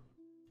the room.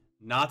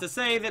 Not to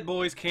say that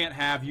boys can't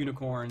have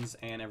unicorns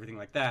and everything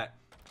like that.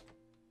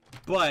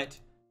 But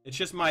it's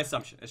just my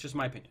assumption. It's just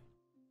my opinion.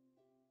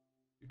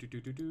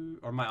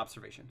 Or my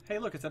observation. Hey,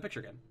 look, it's that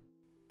picture again.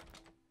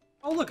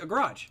 Oh, look, a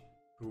garage.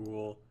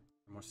 Cool.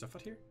 More stuff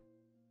out here?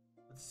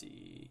 Let's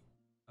see.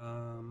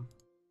 Oh,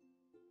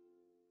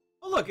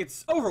 look,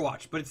 it's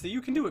Overwatch, but it's the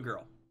You Can Do It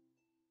girl.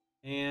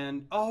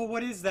 And, oh,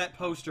 what is that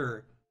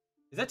poster?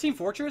 Is that Team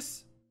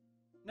Fortress?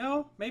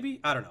 No? Maybe?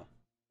 I don't know.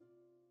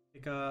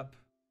 Pick up.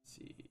 Let's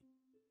see.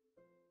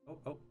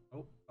 Oh.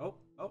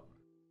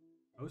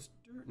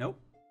 Poster? Nope.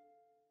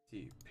 Let's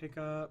see. Pick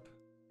up.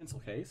 Pencil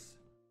case.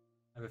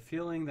 I have a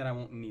feeling that I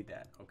won't need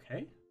that.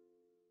 Okay.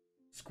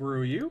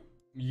 Screw you.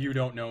 You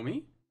don't know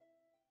me.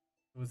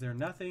 Was there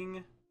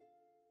nothing...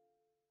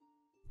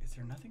 Is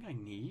there nothing I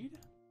need?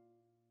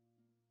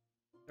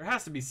 There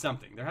has to be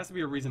something. There has to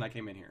be a reason I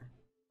came in here.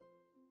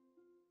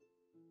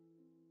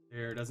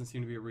 There doesn't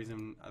seem to be a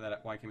reason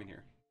why I came in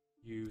here.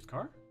 Use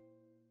car?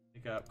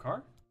 Pick up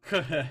car?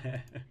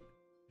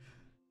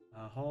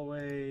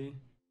 Hallway.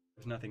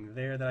 There's nothing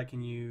there that I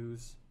can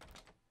use.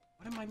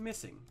 What am I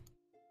missing?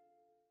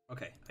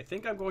 Okay, I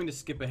think I'm going to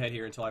skip ahead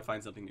here until I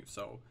find something new,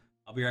 so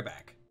I'll be right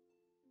back.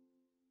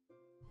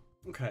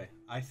 Okay,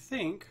 I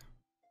think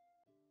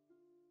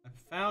I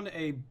found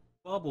a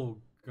bubble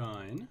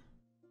gun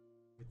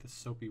with the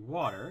soapy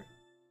water.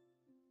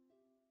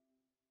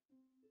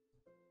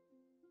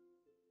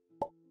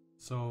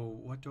 So,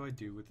 what do I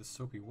do with the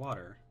soapy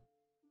water?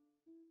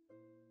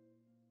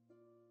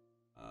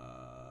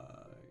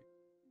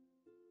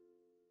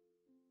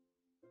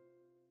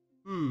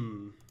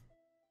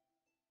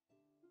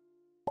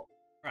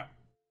 Crap.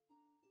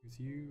 Use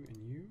you and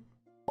you?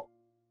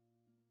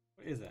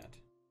 What is that?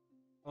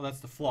 Oh, that's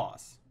the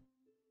floss.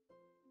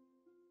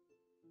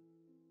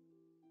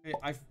 Okay,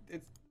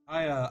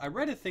 I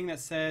read a thing that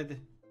said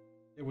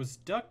there was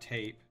duct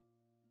tape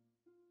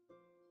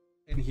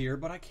in here,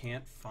 but I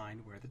can't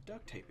find where the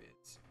duct tape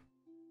is.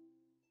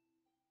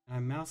 And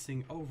I'm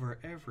mousing over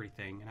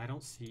everything, and I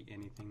don't see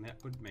anything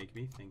that would make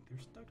me think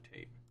there's duct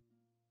tape.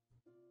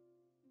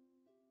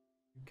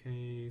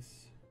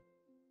 Suitcase.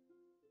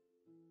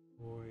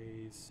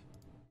 Boys.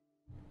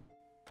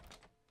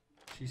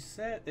 They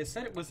said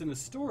it was in the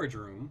storage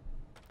room.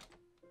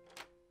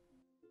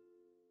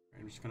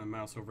 I'm just gonna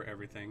mouse over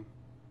everything.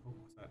 Oh,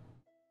 what's that?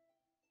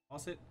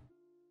 Faucet?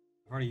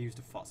 I've already used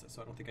a faucet,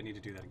 so I don't think I need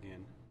to do that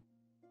again.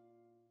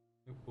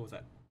 Oop, what was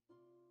that?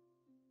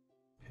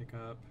 Pick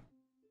up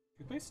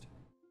toothpaste?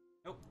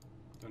 Nope,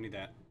 don't need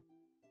that.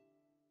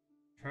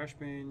 Trash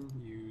bin,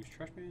 use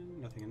trash bin,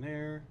 nothing in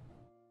there.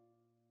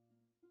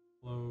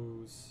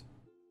 Clothes.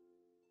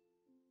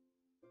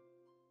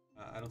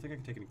 I don't think I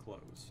can take any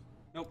clothes.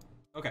 Nope.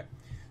 Okay.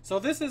 So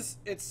this is,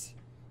 it's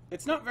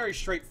not very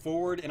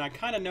straightforward, and I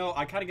kind of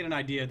get an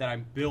idea that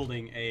I'm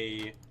building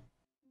a,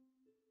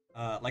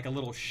 like a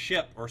little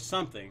ship or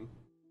something,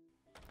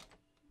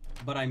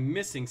 but I'm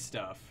missing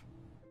stuff,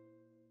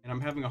 and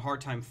I'm having a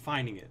hard time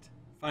finding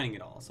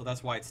it all, so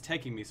that's why it's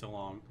taking me so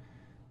long.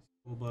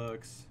 School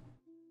books.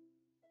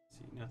 Let's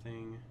see,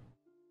 nothing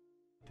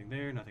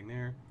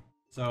there.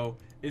 So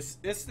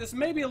this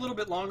may be a little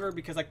bit longer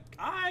because I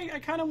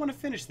kind of want to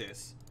finish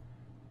this.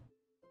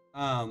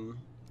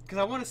 Because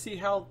I want to see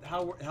how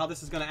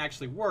this is going to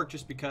actually work,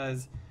 just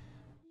because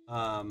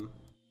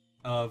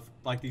of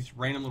like these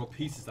random little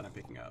pieces that I'm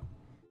picking up.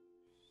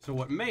 So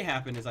what may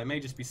happen is I may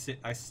just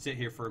sit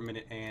here for a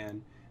minute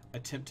and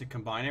attempt to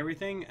combine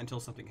everything until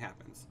something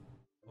happens.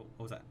 Oh,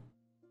 what was that?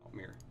 Oh,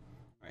 mirror.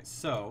 All right,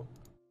 so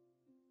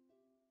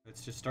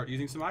let's just start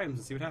using some items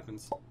and see what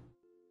happens.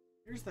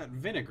 Here's that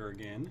vinegar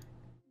again.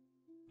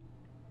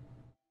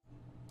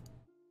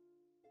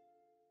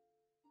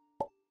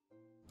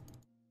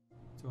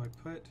 So I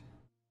put...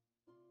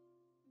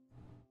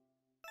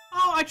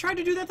 Oh, I tried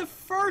to do that the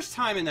first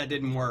time and that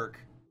didn't work.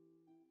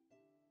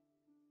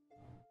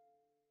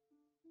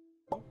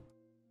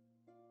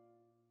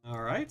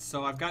 Alright,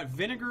 so I've got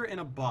vinegar in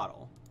a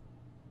bottle.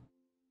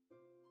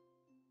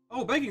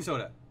 Oh, baking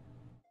soda!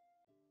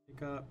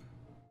 Pick up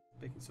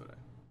baking soda.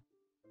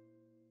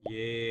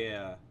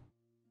 Yeah.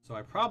 So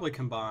I probably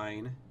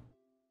combine...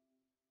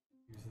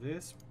 Use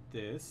this with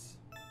this.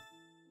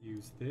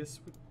 Use this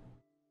with...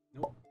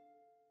 Nope.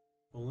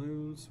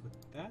 Balloons with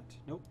that.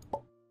 Nope.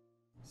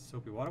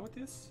 Soapy water with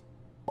this.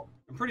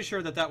 I'm pretty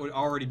sure that that would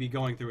already be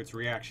going through its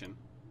reaction.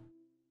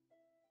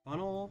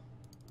 Funnel.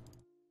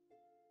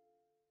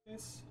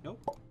 This.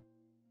 Nope.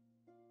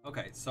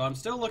 Okay, so I'm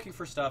still looking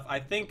for stuff. I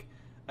think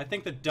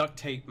the duct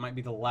tape might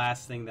be the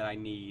last thing that I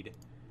need.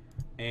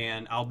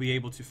 And I'll be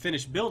able to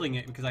finish building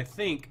it because I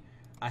think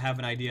I have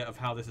an idea of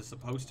how this is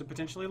supposed to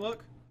potentially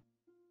look.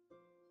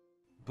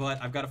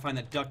 But I've got to find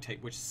that duct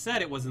tape, which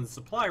said it was in the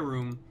supply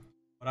room,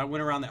 but I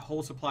went around that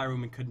whole supply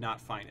room and could not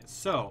find it.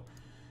 So,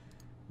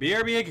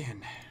 BRB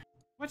again.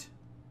 What?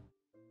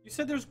 You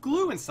said there's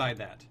glue inside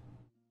that.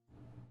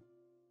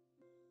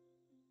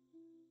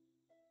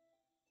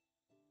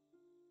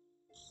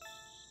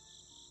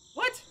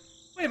 What?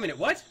 Wait a minute,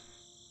 what?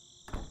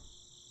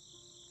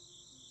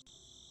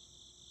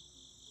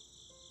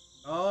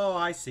 Oh,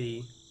 I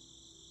see.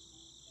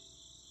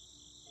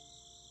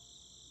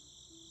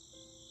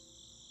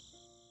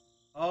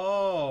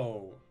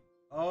 Oh.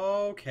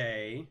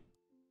 Okay.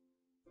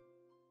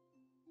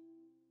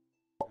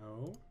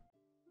 No.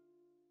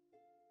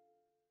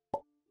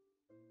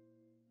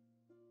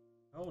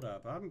 Hold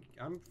up.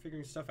 I'm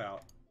figuring stuff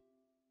out.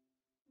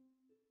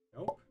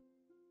 Nope.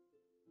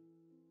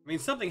 I mean,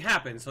 something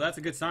happened, so that's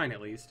a good sign at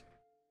least.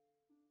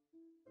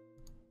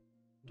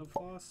 Dental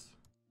floss.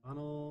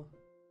 Funnel.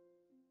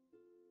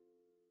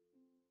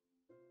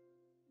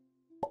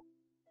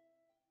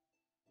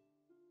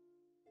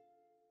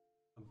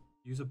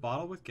 Use a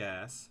bottle with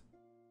gas.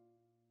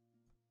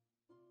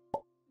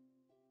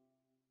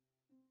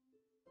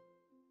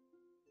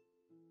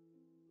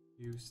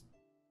 Use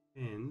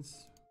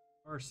pins.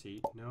 Car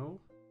seat. No.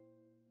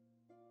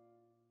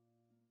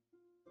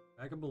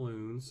 Bag of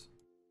balloons.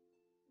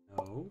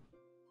 No.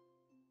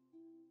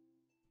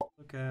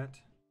 Look at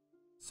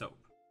soap.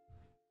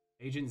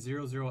 Agent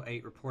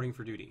 008 reporting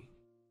for duty.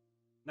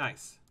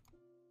 Nice.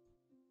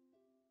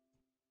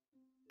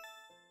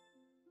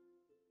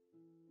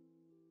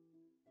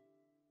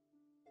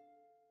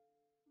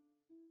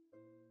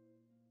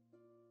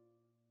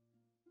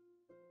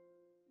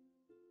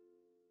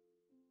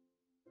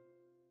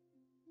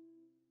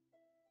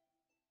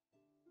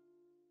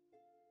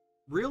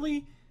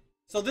 Really?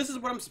 So this is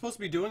what I'm supposed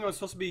to be doing? I'm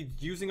supposed to be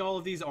using all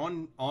of these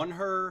on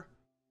her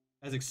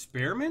as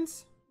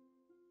experiments?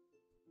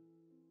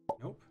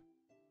 Nope.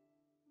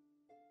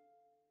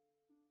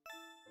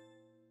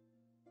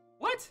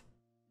 What?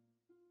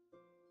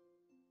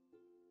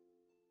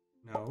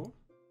 No.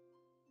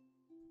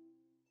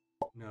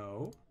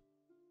 No.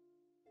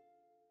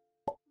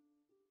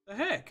 The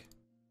heck?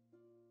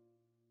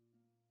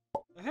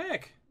 The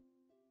heck?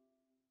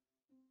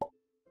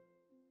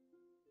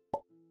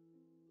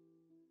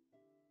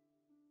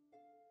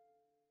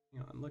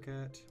 Hang on, look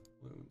at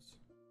balloons.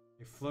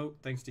 They float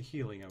thanks to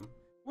helium.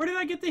 Where did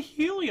I get the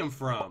helium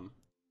from?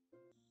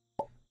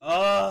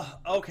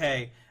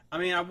 Okay. I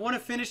mean, I want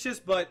to finish this,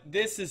 but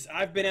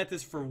I've been at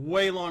this for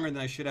way longer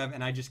than I should have,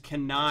 and I just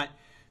cannot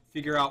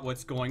figure out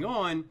what's going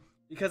on,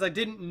 because I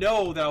didn't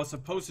know that I was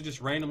supposed to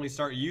just randomly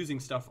start using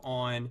stuff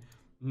on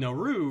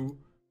Naru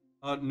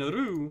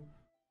to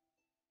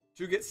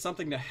get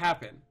something to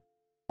happen.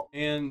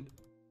 And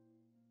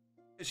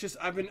it's just,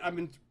 I've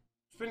been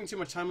spending too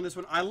much time on this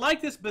one. I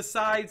like this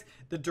besides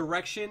the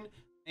direction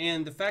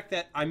and the fact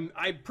that I'm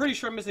pretty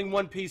sure I'm missing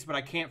one piece, but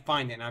I can't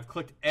find it. And I've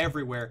clicked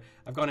everywhere.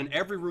 I've gone in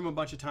every room a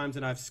bunch of times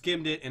and I've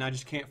skimmed it and I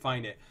just can't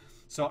find it.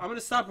 So I'm going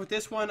to stop with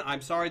this one. I'm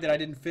sorry that I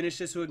didn't finish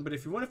this one, but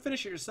if you want to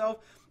finish it yourself,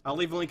 I'll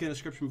leave a link in the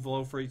description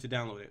below for you to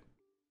download it.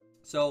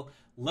 So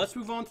let's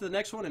move on to the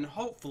next one, and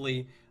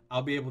hopefully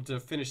I'll be able to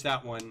finish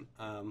that one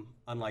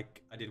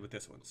unlike I did with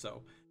this one.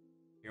 So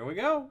here we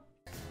go.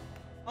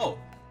 Oh,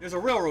 there's a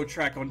railroad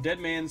track on Dead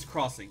Man's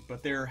Crossing,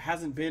 but there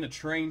hasn't been a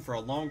train for a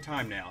long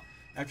time now.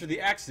 After the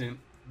accident,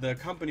 the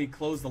company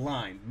closed the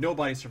line.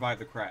 Nobody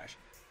survived the crash.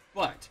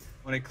 But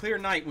on a clear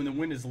night when the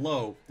wind is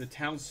low, the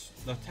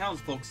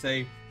townsfolk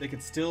say they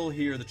can still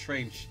hear the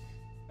train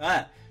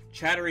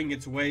chattering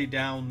its way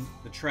down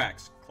the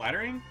tracks.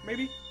 Clattering,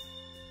 maybe?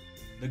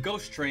 The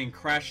ghost train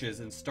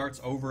crashes and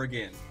starts over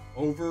again.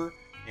 Over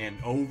and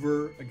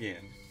over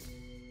again.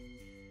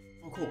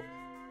 Oh, cool.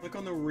 Click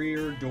on the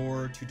rear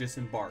door to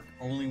disembark,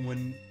 only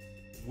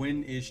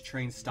when is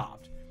train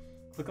stopped.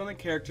 Click on the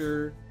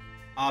character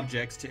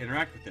objects to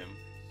interact with them.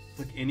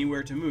 Click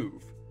anywhere to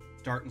move.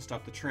 Start and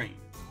stop the train.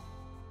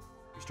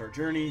 Restart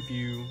journey,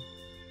 view.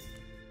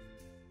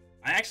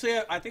 I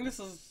think this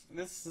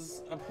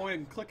is a point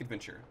and click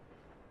adventure.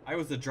 I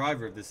was the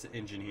driver of this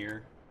engine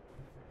here.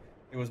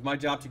 It was my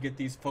job to get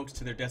these folks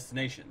to their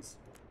destinations.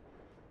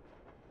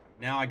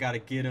 Now I gotta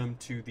get them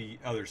to the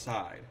other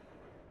side.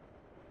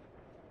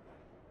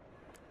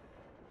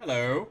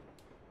 Hello.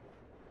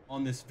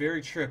 On this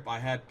very trip, I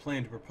had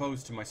planned to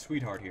propose to my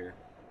sweetheart here.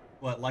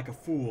 But like a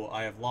fool,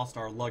 I have lost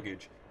our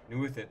luggage, and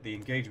with it the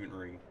engagement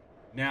ring.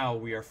 Now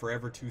we are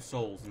forever two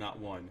souls, not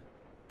one.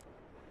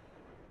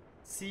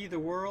 See the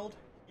world?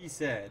 He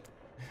said.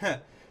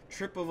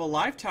 Trip of a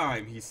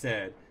lifetime, he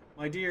said.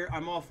 My dear,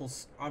 I'm awful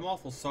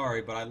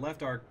sorry, but I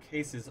left our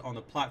cases on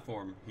the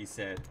platform, he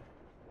said.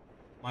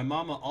 My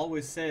mama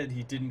always said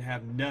he didn't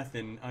have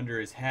nothing under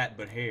his hat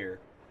but hair.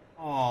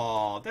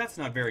 Aw, that's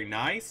not very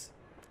nice.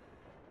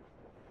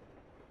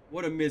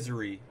 What a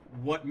misery.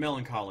 What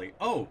melancholy.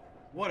 Oh,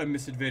 what a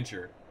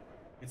misadventure.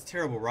 It's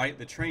terrible, right?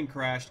 The train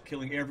crashed,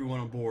 killing everyone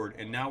on board,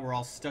 and now we're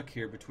all stuck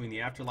here between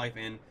the afterlife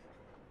and...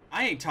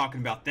 I ain't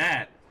talking about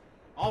that.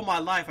 All my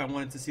life I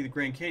wanted to see the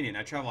Grand Canyon.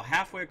 I travel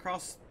halfway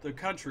across the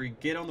country,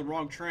 get on the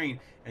wrong train,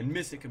 and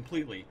miss it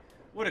completely.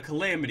 What a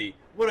calamity.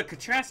 What a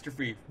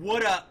catastrophe.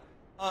 What a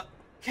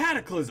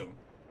cataclysm. ...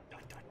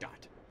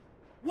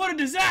 What a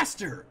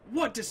disaster.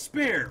 What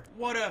despair.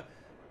 What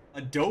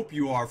a dope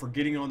you are for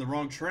getting on the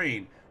wrong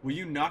train. Will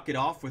you knock it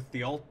off with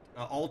the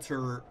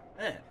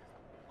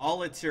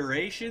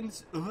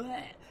alliterations?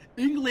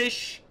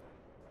 English.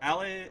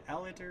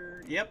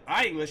 Yep,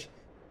 English.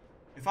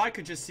 If I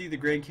could just see the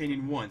Grand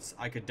Canyon once,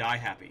 I could die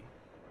happy.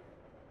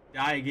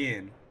 Die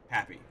again,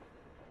 happy.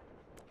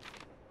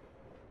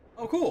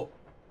 Oh, cool.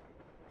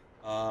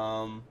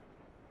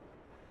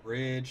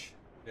 Bridge,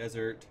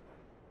 desert,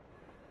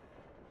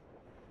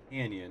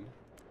 canyon.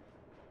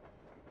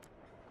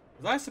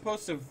 Was I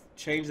supposed to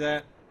change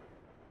that?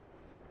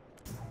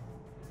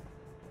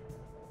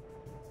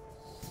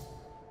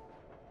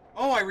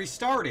 Oh, I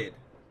restarted.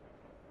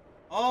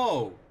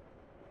 Oh.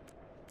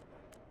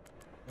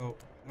 Oh,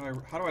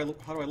 how do I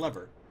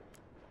lever?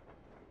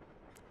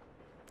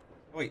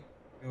 Oh, wait.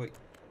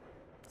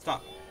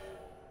 Stop.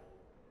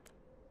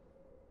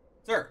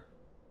 Sir.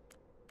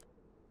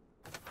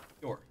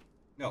 Door.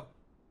 No.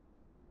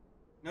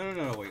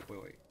 No, wait.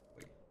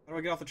 How do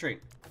I get off the train?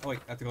 Oh, wait,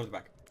 I have to go to the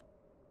back.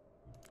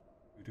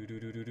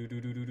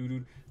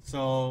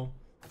 So,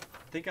 I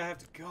think I have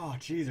to... Oh,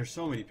 geez, there's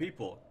so many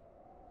people.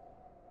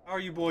 How are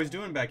you boys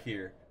doing back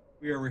here?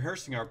 We are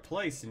rehearsing our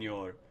play,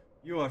 senor.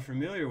 You are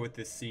familiar with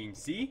this scene,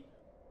 see?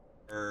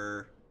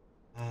 It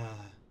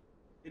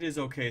is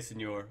okay,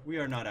 senor. We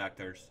are not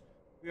actors.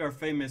 We are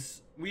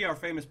famous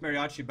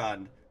mariachi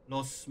band.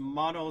 Los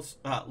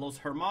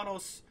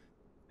Hermanos...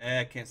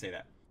 I can't say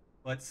that.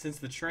 But since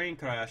the train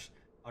crash,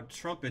 our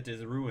trumpet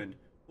is ruined,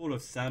 full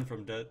of sand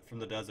from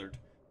the desert.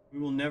 We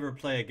will never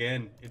play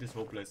again. It is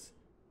hopeless.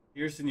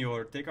 Here,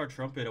 senor, take our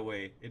trumpet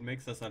away. It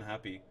makes us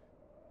unhappy.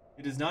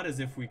 It is not as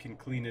if we can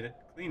clean it.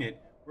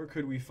 Where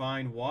could we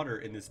find water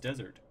in this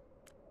desert?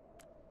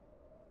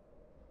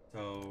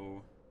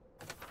 So...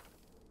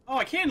 Oh,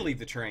 I can leave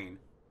the train.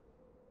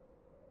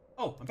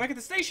 Oh, I'm back at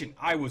the station.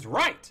 I was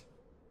right.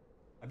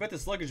 I bet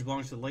this luggage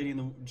belongs to the lady and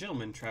the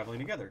gentleman traveling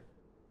together.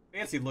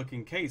 Fancy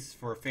looking case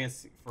for a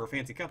fancy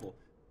couple.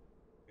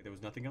 Okay, there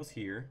was nothing else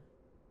here.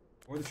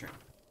 Or the train.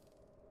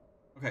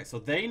 Okay, so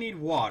they need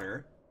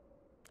water.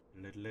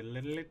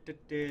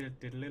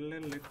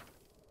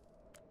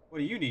 What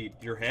do you need?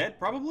 Your head,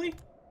 probably?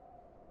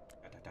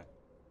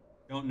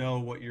 Don't know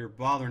what you're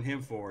bothering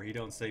him for. He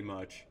don't say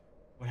much.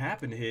 What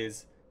happened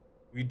is,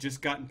 we'd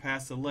just gotten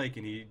past the lake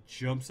and he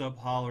jumps up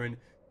hollering,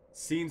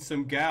 seen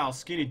some gal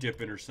skinny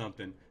dipping or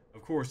something.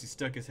 Of course, he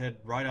stuck his head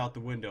right out the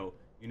window.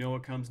 You know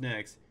what comes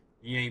next?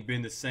 He ain't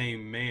been the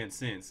same man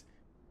since.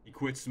 He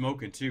quit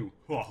smoking too.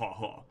 Ha ha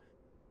ha.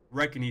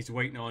 Reckon he's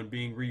waiting on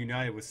being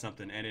reunited with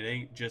something, and it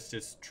ain't just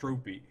his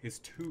toupee. His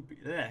toupee.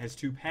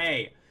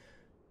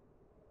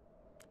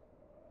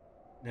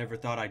 Never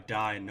thought I'd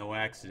die in no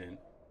accident.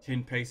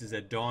 10 paces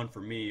at dawn for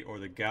me, or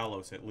the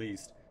gallows at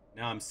least.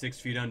 Now I'm 6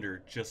 feet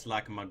under, just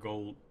like my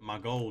gold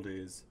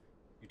is.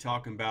 You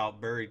talking about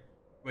buried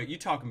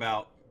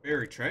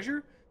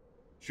treasure?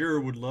 Sure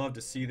would love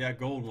to see that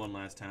gold one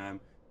last time.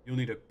 You'll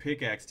need a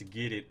pickaxe to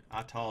get it.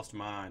 I tossed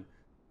mine.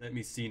 Let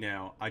me see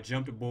now. I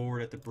jumped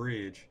aboard at the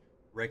bridge.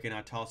 Reckon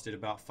I tossed it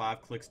about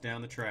 5 clicks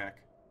down the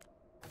track.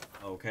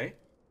 Okay.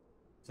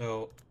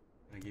 So,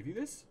 can I give you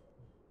this?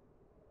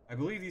 I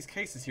believe these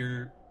cases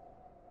here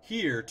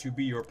to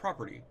be your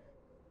property.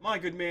 My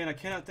good man, I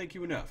cannot thank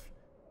you enough.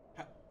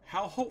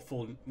 How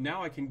hopeful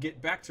now I can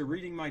get back to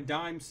reading my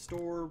dime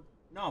store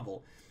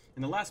novel.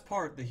 In the last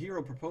part, the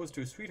hero proposed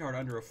to his sweetheart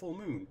under a full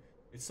moon.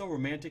 It's so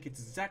romantic, it's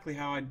exactly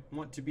how I'd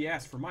want to be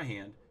asked for my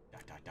hand. ...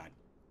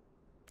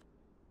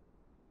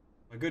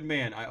 My good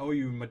man, I owe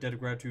you my debt of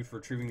gratitude for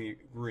retrieving the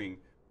ring,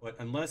 but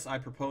unless I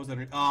propose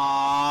under...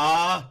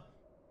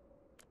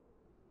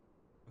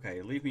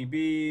 Okay, leave me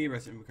be,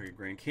 rest in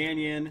Grand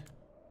Canyon.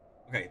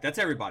 Okay, that's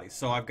everybody.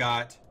 So I've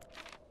got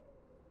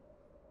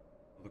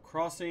the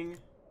crossing.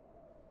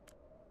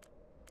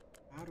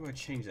 How do I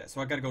change that?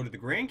 So I gotta go to the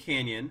Grand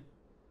Canyon,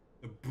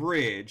 the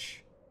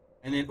bridge,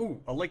 and then,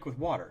 ooh, a lake with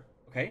water.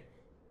 Okay.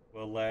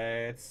 Well,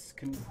 let's...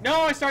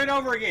 No, I started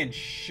over again!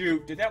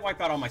 Shoot, did that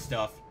wipe out all my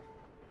stuff?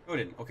 No, it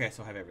didn't. Okay,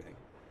 so I have everything.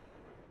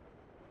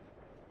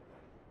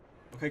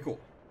 Okay, cool.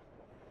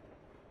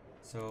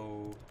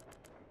 So...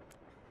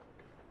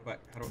 Go back.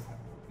 How do I...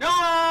 No!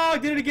 I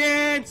did it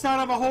again! Son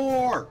of a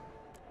whore!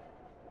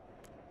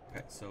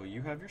 so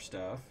you have your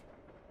stuff.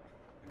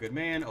 A good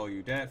man, owe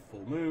you debt,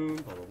 full moon,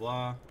 blah, blah,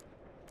 blah.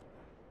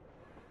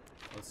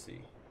 Let's see.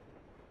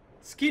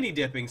 Skinny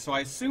dipping, so I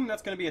assume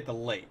that's going to be at the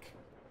lake.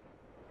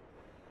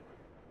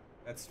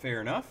 That's fair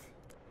enough.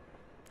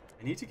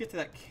 I need to get to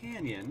that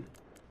canyon.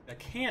 That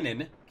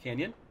canyon.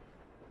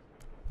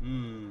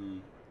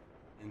 And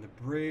the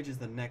bridge is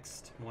the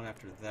next one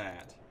after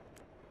that.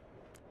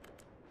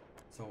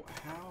 So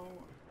how...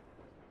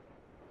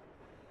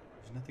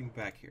 There's nothing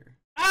back here.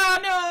 Ah,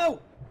 no!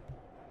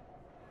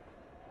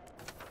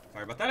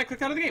 Sorry about that, I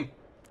clicked out of the game.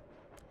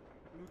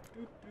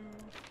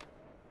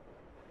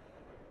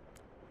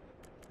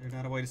 There's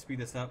not a way to speed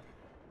this up.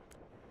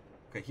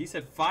 Okay, he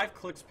said 5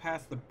 clicks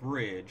past the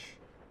bridge.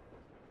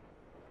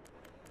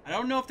 I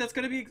don't know if that's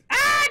gonna be... Ah,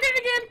 I did it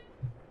again!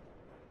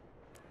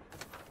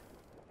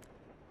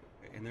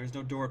 Okay, and there's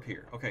no door up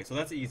here. Okay, so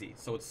that's easy.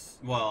 So it's...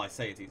 Well, I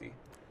say it's easy.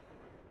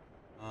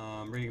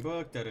 Reading a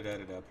book,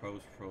 da-da-da-da-da,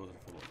 pros, and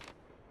full.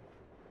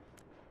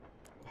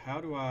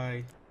 How do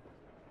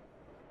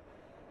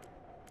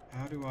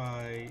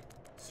I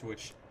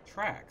switch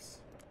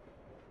tracks?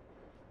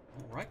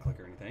 I don't right-click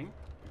or anything.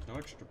 There's no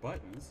extra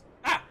buttons.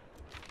 Ah!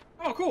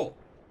 Oh, cool!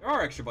 There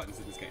are extra buttons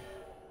in this game.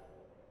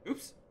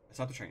 Oops, I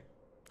stopped the train.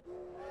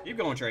 Keep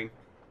going, train.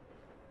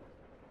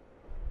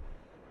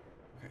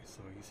 Okay,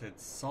 so you said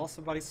saw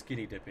somebody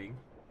skinny dipping.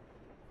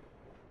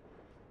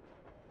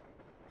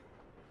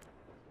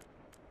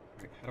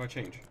 Alright, how do I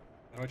change?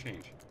 How do I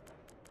change?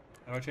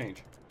 How do I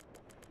change?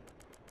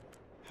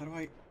 How do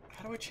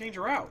I change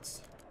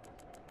routes?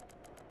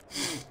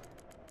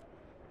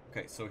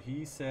 Okay, so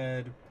he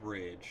said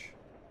bridge.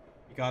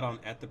 He got on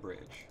at the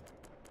bridge.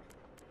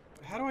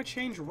 But how do I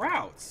change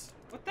routes?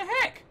 What the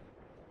heck?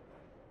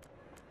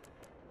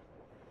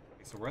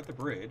 Okay, so we're at the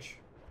bridge.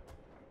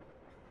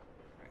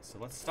 Alright, so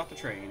let's stop the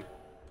train.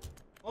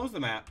 Close the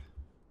map.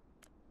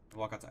 And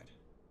walk outside.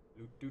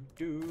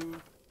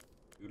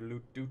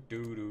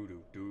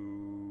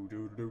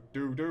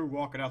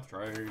 Walking out the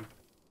train.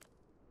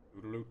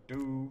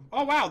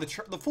 Oh wow,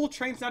 the full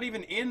train's not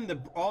even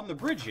on the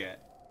bridge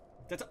yet.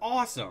 That's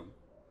awesome.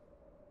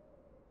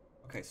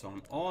 Okay, so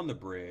I'm on the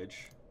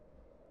bridge.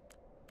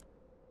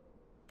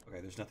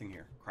 Okay, there's nothing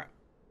here. Crap.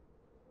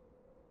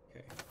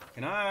 Okay,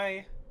 can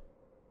I...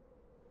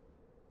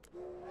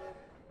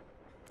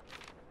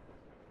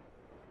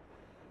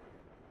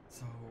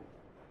 So,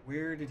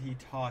 where did he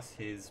toss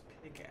his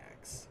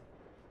pickaxe?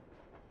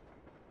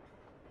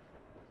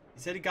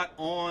 He said he got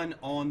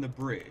on the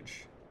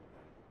bridge.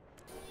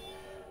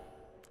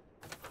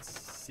 Let's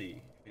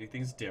see if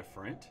anything's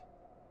different.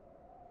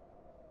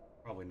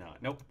 Probably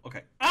not. Nope.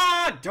 Okay.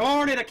 Ah,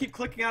 darn it! I keep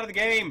clicking out of the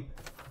game.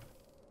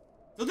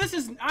 So this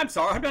is... I'm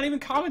sorry. I'm not even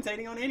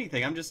commentating on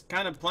anything. I'm just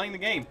kind of playing the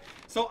game.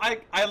 So I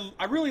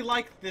really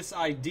like this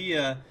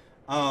idea.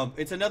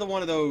 It's another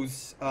one of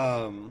those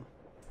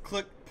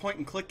point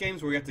and click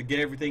games where you have to get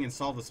everything and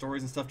solve the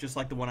stories and stuff, just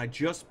like the one I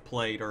just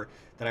played or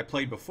that I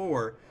played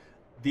before.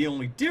 The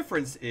only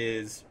difference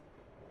is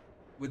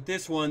with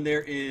this one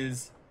there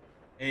is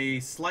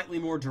a slightly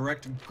more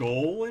direct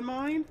goal in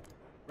mind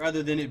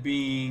rather than it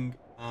being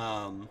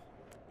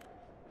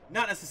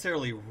not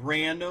necessarily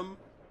random,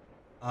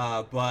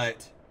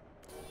 but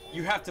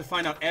you have to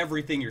find out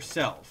everything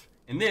yourself.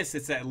 In this,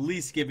 it's at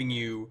least giving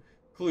you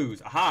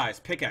clues. Aha, it's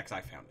pickaxe,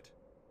 I found it.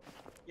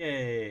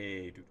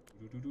 Yay.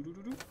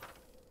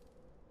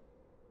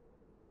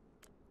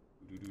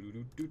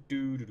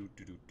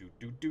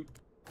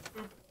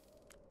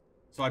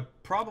 So I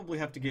probably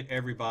have to get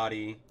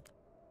everybody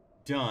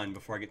done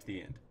before I get to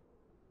the end.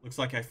 Looks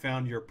like I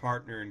found your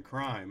partner in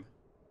crime.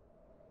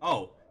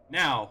 Oh,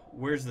 now,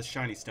 where's the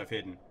shiny stuff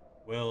hidden?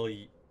 Well,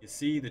 you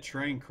see, the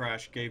train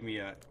crash gave me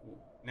a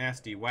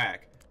nasty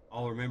whack.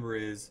 All I remember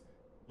is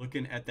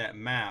looking at that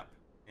map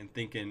and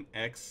thinking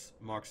X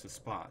marks the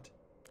spot.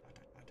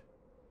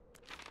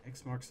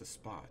 X marks the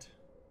spot.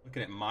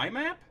 Looking at my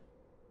map?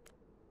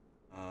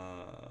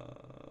 I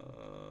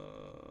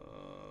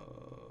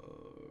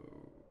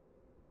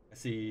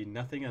see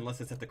nothing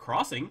unless it's at the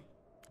crossing.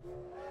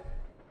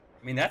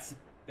 I mean, that's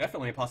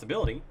definitely a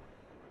possibility.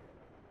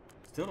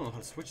 Still don't know how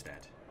to switch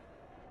that.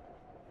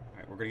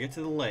 Alright, we're gonna get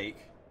to the lake.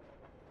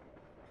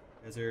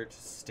 Desert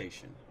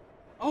station.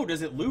 Oh,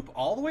 does it loop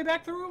all the way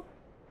back through?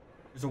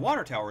 There's a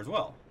water tower as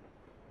well.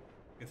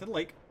 Get to the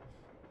lake.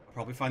 I'll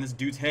probably find this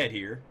dude's head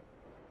here.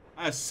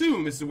 I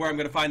assume this is where I'm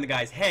gonna find the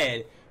guy's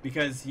head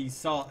because he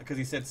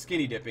said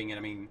skinny dipping, and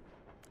I mean,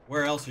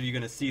 where else are you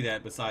gonna see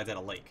that besides at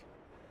a lake?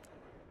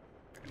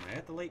 Am I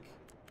at the lake?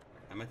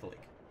 I'm at the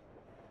lake.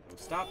 So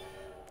stop.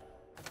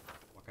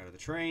 Walk out of the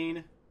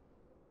train.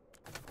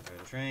 Walk out of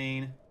the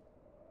train.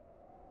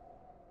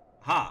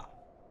 Ha!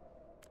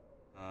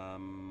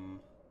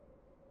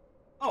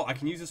 Oh, I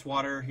can use this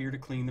water here to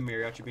clean the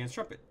mariachi band's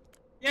trumpet.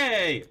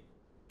 Yay!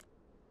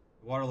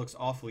 The water looks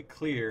awfully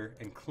clear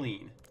and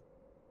clean.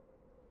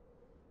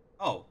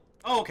 Oh.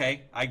 Oh,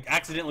 okay. I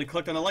accidentally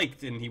clicked on the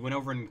lake, and he went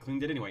over and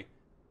cleaned it anyway.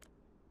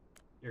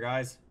 Here,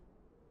 guys.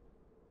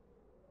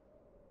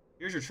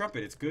 Here's your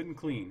trumpet. It's good and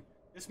clean.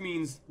 This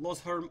means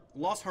Los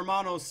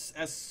Hermanos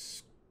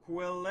Esquire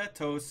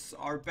Pueletos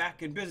are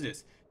back in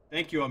business.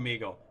 Thank you,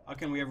 amigo. How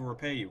can we ever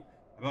repay you?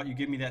 How about you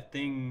give me that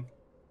thing,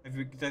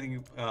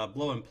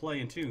 blow and play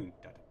in tune?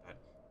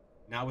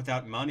 Not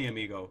without money,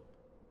 amigo.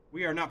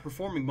 We are not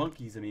performing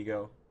monkeys,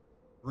 amigo.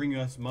 Bring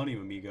us money,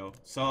 amigo.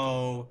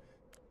 So,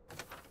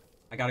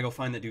 I gotta go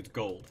find that dude's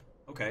gold.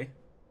 Okay.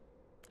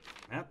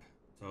 Map.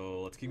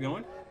 So, let's keep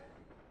going.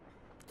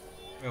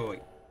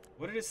 Wait.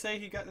 What did it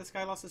say this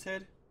guy lost his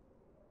head?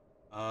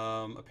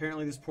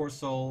 Apparently this poor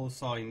soul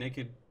saw a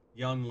naked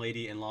young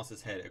lady and lost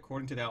his head.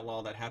 According to the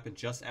outlaw, that happened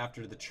just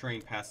after the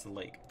train passed the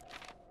lake.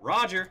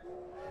 Roger!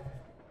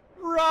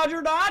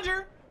 Roger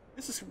Dodger!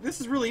 This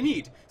is really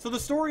neat. So the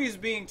story is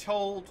being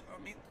told,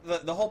 I mean,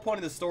 the whole point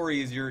of the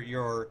story is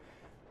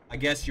I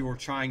guess you're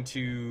trying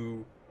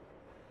to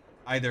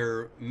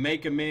either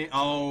make amends.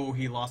 Oh,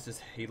 he lost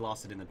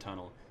it in the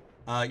tunnel.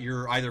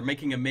 You're either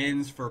making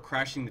amends for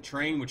crashing the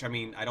train, which, I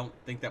mean, I don't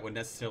think that would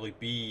necessarily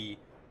be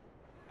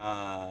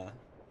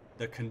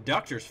the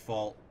conductor's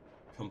fault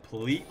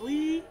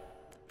completely,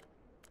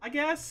 I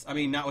guess. I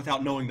mean, not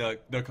without knowing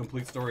the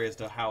complete story as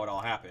to how it all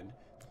happened.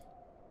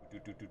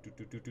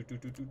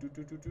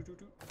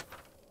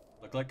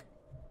 Look.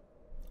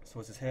 So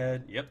what's his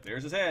head? Yep,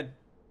 there's his head.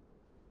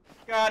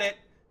 Got it.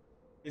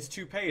 His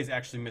toupee is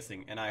actually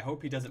missing, and I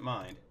hope he doesn't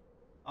mind.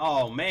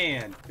 Oh,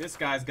 man. This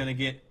guy's gonna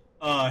get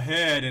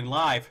ahead in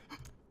life.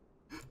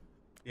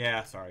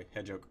 Yeah, sorry.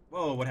 Head joke.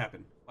 Whoa, what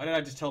happened? Why did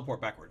I just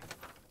teleport backward?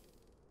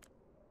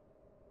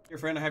 Here,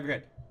 friend, I have your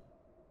head.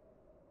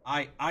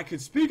 I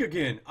could speak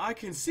again. I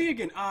can see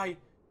again.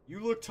 You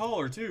look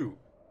taller, too.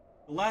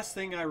 The last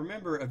thing I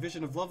remember, a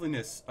vision of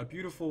loveliness, a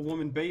beautiful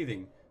woman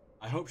bathing.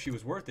 I hope she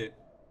was worth it.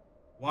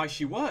 Why,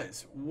 she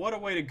was. What a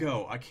way to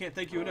go. I can't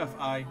thank you enough.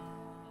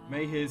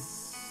 May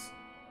his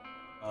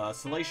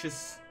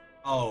salacious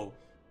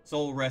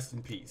soul rest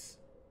in peace.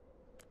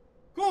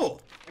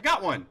 Cool! I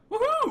got one!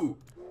 Woohoo!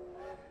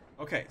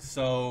 Okay,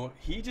 so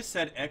he just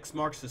said X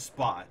marks the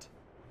spot.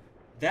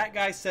 That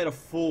guy said a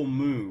full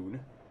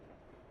moon.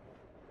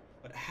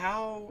 But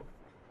how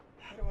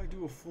do I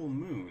do a full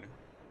moon?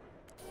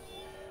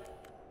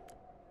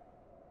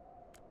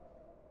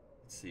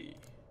 Let's see.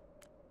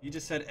 He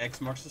just said X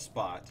marks the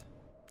spot.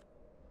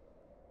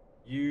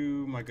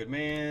 You, my good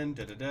man,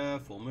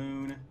 full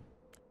moon.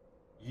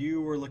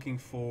 You were looking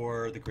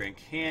for the Grand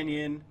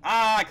Canyon.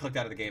 I clicked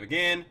out of the game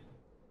again.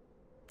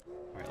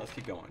 Alright, let's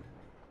keep going.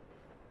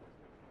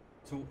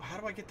 So, how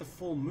do I get the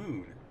full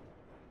moon?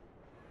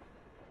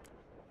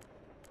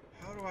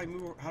 How do I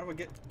move? How do I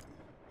get...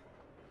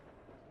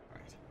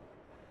 Alright.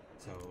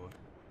 So,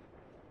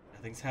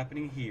 nothing's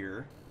happening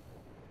here.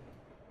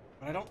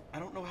 But I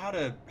don't know how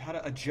to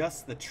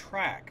adjust the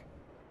track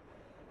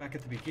back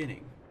at the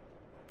beginning.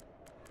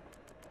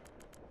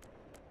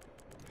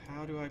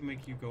 How do I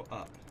make you go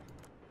up?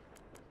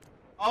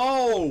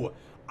 Oh!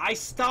 I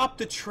stopped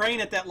the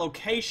train at that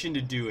location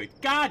to do it.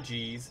 God,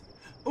 jeez.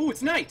 Oh,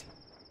 it's night.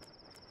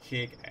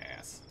 Kick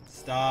ass.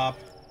 Stop.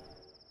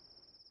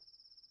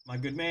 My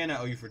good man, I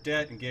owe you for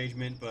debt,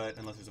 engagement, but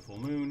unless there's a full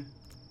moon.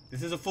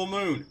 This is a full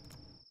moon.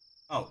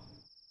 Oh.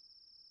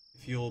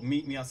 If you'll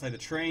meet me outside the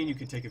train, you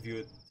can take a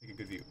good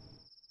view.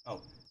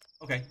 Oh.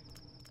 Okay.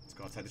 Let's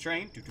go outside the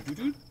train.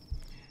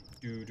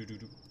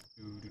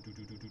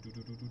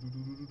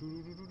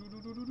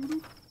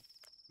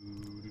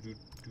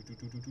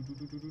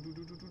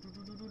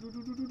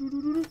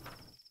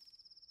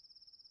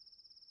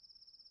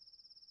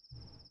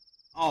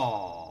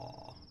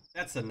 Oh,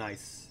 that's a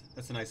nice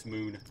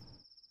moon.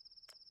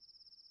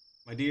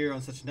 My dear,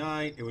 on such a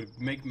night, it would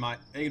make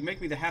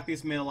me the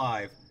happiest man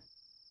alive.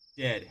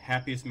 Dead,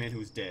 happiest man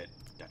who is dead. ...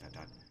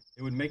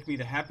 It would make me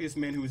the happiest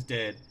man who is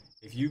dead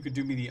if you could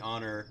do me the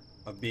honor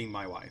of being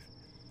my wife.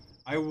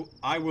 I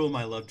will,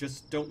 my love.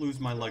 Just don't lose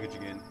my luggage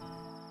again.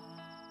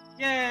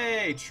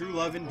 Yay! True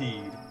love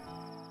indeed.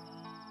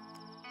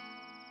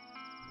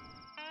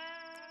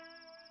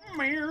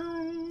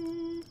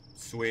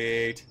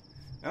 Sweet.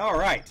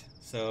 Alright,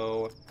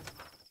 so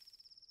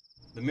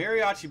the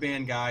mariachi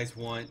band guys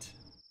want...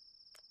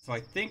 So I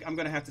think I'm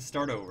going to have to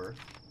start over,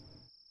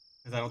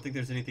 because I don't think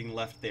there's anything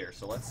left there.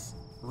 So let's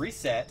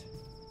reset.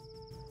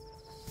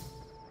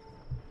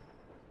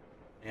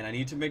 And I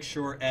need to make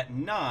sure at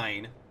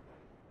 9,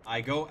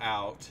 I go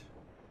out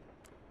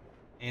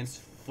and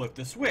flip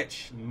the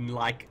switch,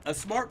 like a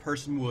smart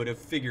person would have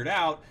figured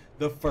out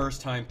the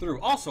first time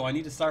through. Also, I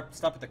need to stop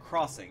at the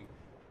crossing.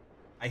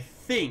 I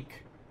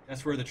think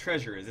that's where the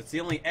treasure is. It's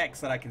the only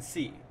X that I can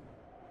see.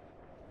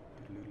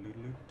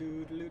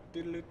 Going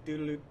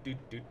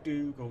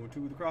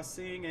to the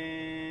crossing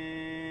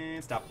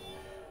and stop.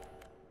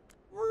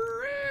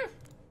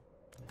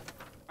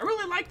 I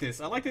really like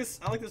this. I like this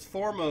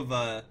form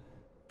of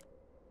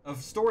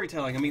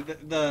storytelling. I mean,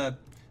 the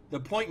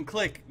point and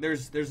click.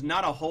 There's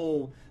not a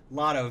whole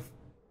lot of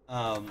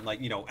like,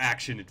 you know,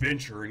 action,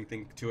 adventure, or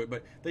anything to it,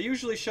 but they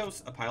usually show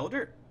a pile of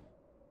dirt.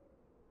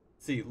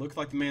 See, looks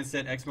like the man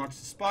said X marks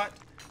the spot.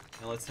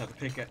 Now let's have a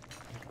pick at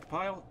the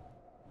pile.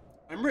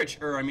 I'm rich,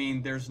 I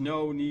mean, there's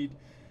no need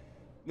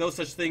No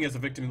such thing as a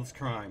victimless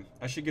crime.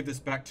 I should give this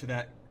back to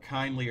that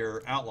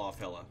kindlier outlaw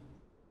fella.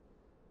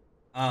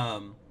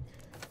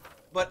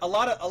 But a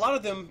lot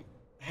of them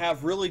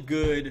have really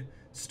good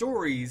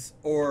stories,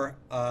 or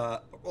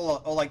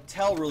like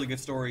tell really good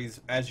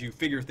stories as you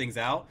figure things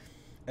out.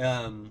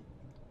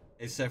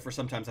 Except for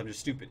sometimes I'm just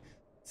stupid.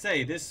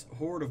 Say, this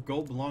hoard of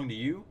gold belonged to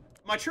you?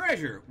 My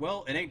treasure!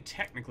 Well, it ain't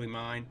technically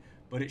mine,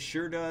 but it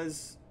sure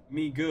does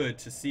me good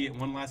to see it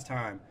one last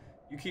time.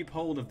 You keep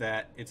hold of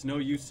that. It's no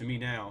use to me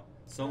now.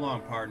 So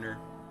long, partner.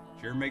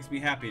 Sure makes me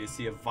happy to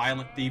see a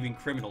violent thieving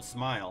criminal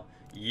smile.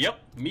 Yep,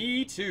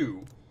 me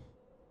too.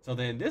 So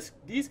then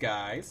these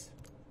guys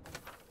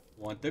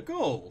want the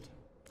gold.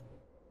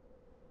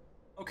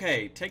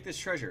 Okay, take this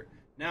treasure.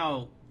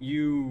 Now,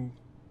 you...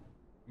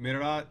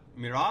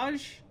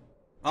 Mirage?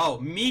 Oh,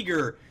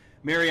 meager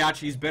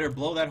mariachis better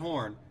blow that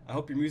horn. I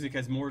hope your music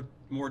has more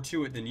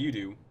to it than you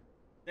do.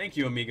 Thank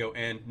you, amigo,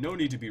 and no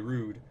need to be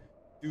rude.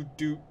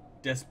 Do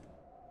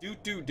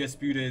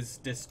disputes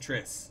des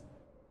tres.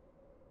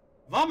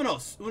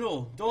 Vámonos!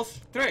 Uno, dos,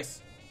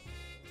 tres!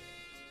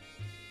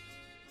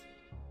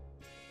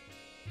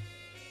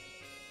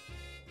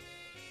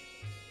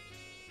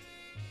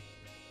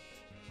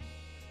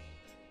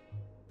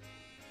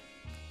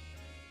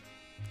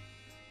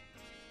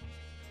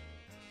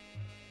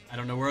 I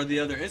don't know where the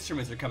other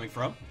instruments are coming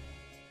from.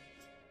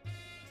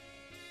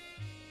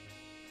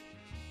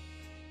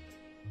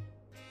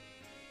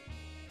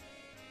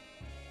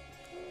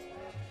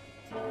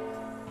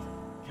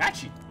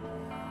 Catchy.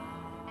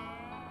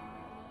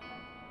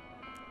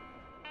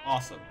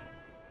 Awesome.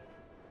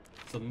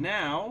 So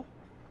now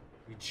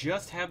we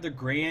just have the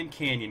Grand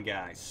Canyon,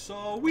 guys.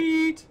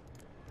 Sweet.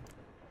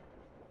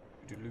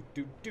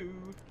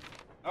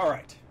 All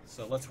right.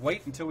 So let's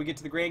wait until we get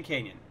to the Grand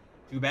Canyon.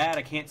 Too bad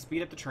I can't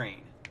speed up the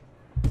train.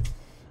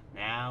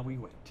 Now we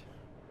wait.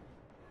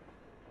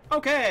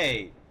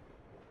 Okay!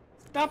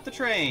 Stop the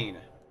train!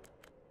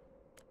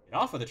 Get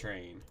off of the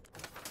train.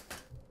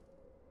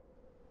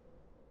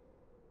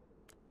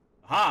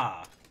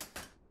 Aha!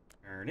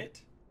 Earn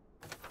it.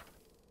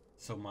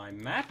 So my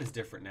map is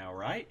different now,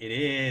 right? It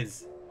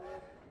is!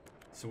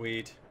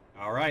 Sweet.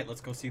 Alright,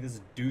 let's go see this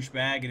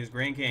douchebag in his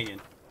Grand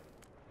Canyon.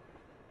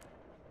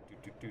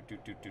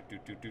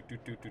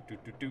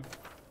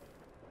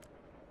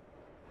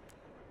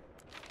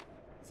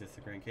 Is this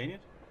the Grand Canyon?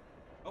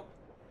 Oh,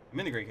 I'm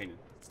in the Grand Canyon.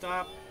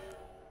 Stop.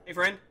 Hey,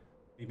 friend.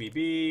 Leave me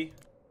be.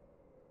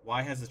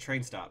 Why has the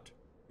train stopped?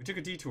 We took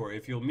a detour.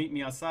 If you'll meet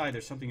me outside,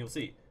 there's something you'll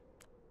see.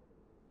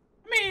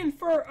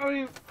 For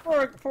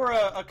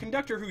a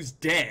conductor who's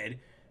dead,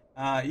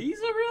 he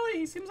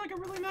seems like a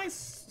really nice,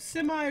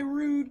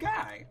 semi-rude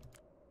guy.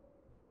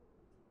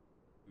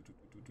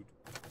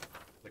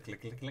 Click,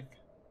 click, click, click.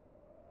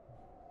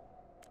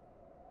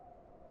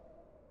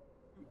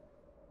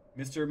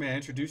 Mister, may I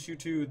introduce you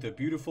to the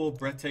beautiful,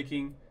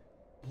 breathtaking...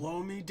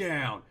 Blow me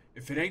down.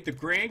 If it ain't the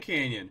Grand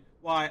Canyon.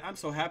 Why, I'm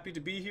so happy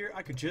to be here,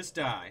 I could just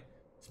die.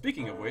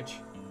 Speaking of which,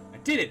 I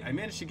did it. I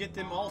managed to get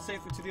them all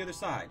safely to the other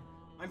side.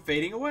 I'm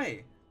fading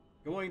away.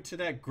 Going to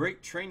that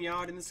great train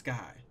yard in the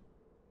sky.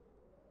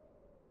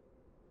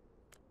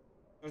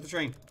 Start the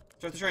train.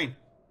 Start the train.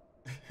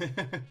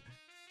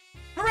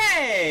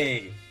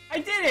 Hooray! I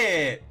did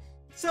it!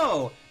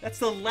 So, that's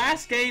the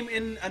last game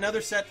in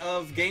another set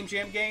of Game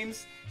Jam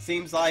games.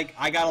 Seems like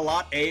I got a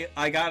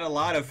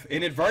lot of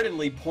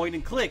inadvertently point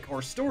and click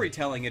or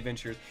storytelling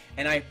adventures,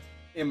 and I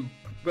am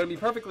going to be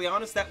perfectly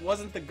honest, that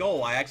wasn't the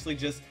goal. I actually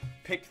just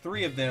picked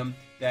 3 of them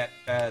that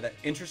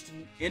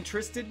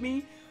interested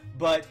me,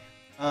 but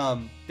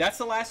that's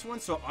the last one,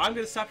 so I'm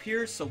going to stop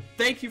here. So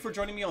thank you for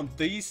joining me on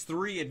these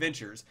 3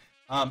 adventures.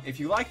 If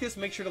you like this,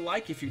 make sure to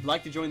like. If you'd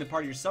like to join the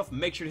party yourself,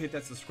 make sure to hit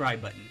that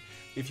subscribe button.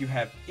 If you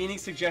have any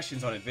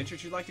suggestions on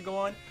adventures you'd like to go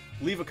on,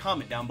 leave a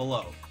comment down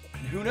below.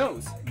 And who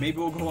knows, maybe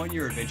we'll go on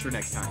your adventure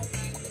next time.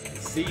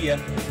 See ya!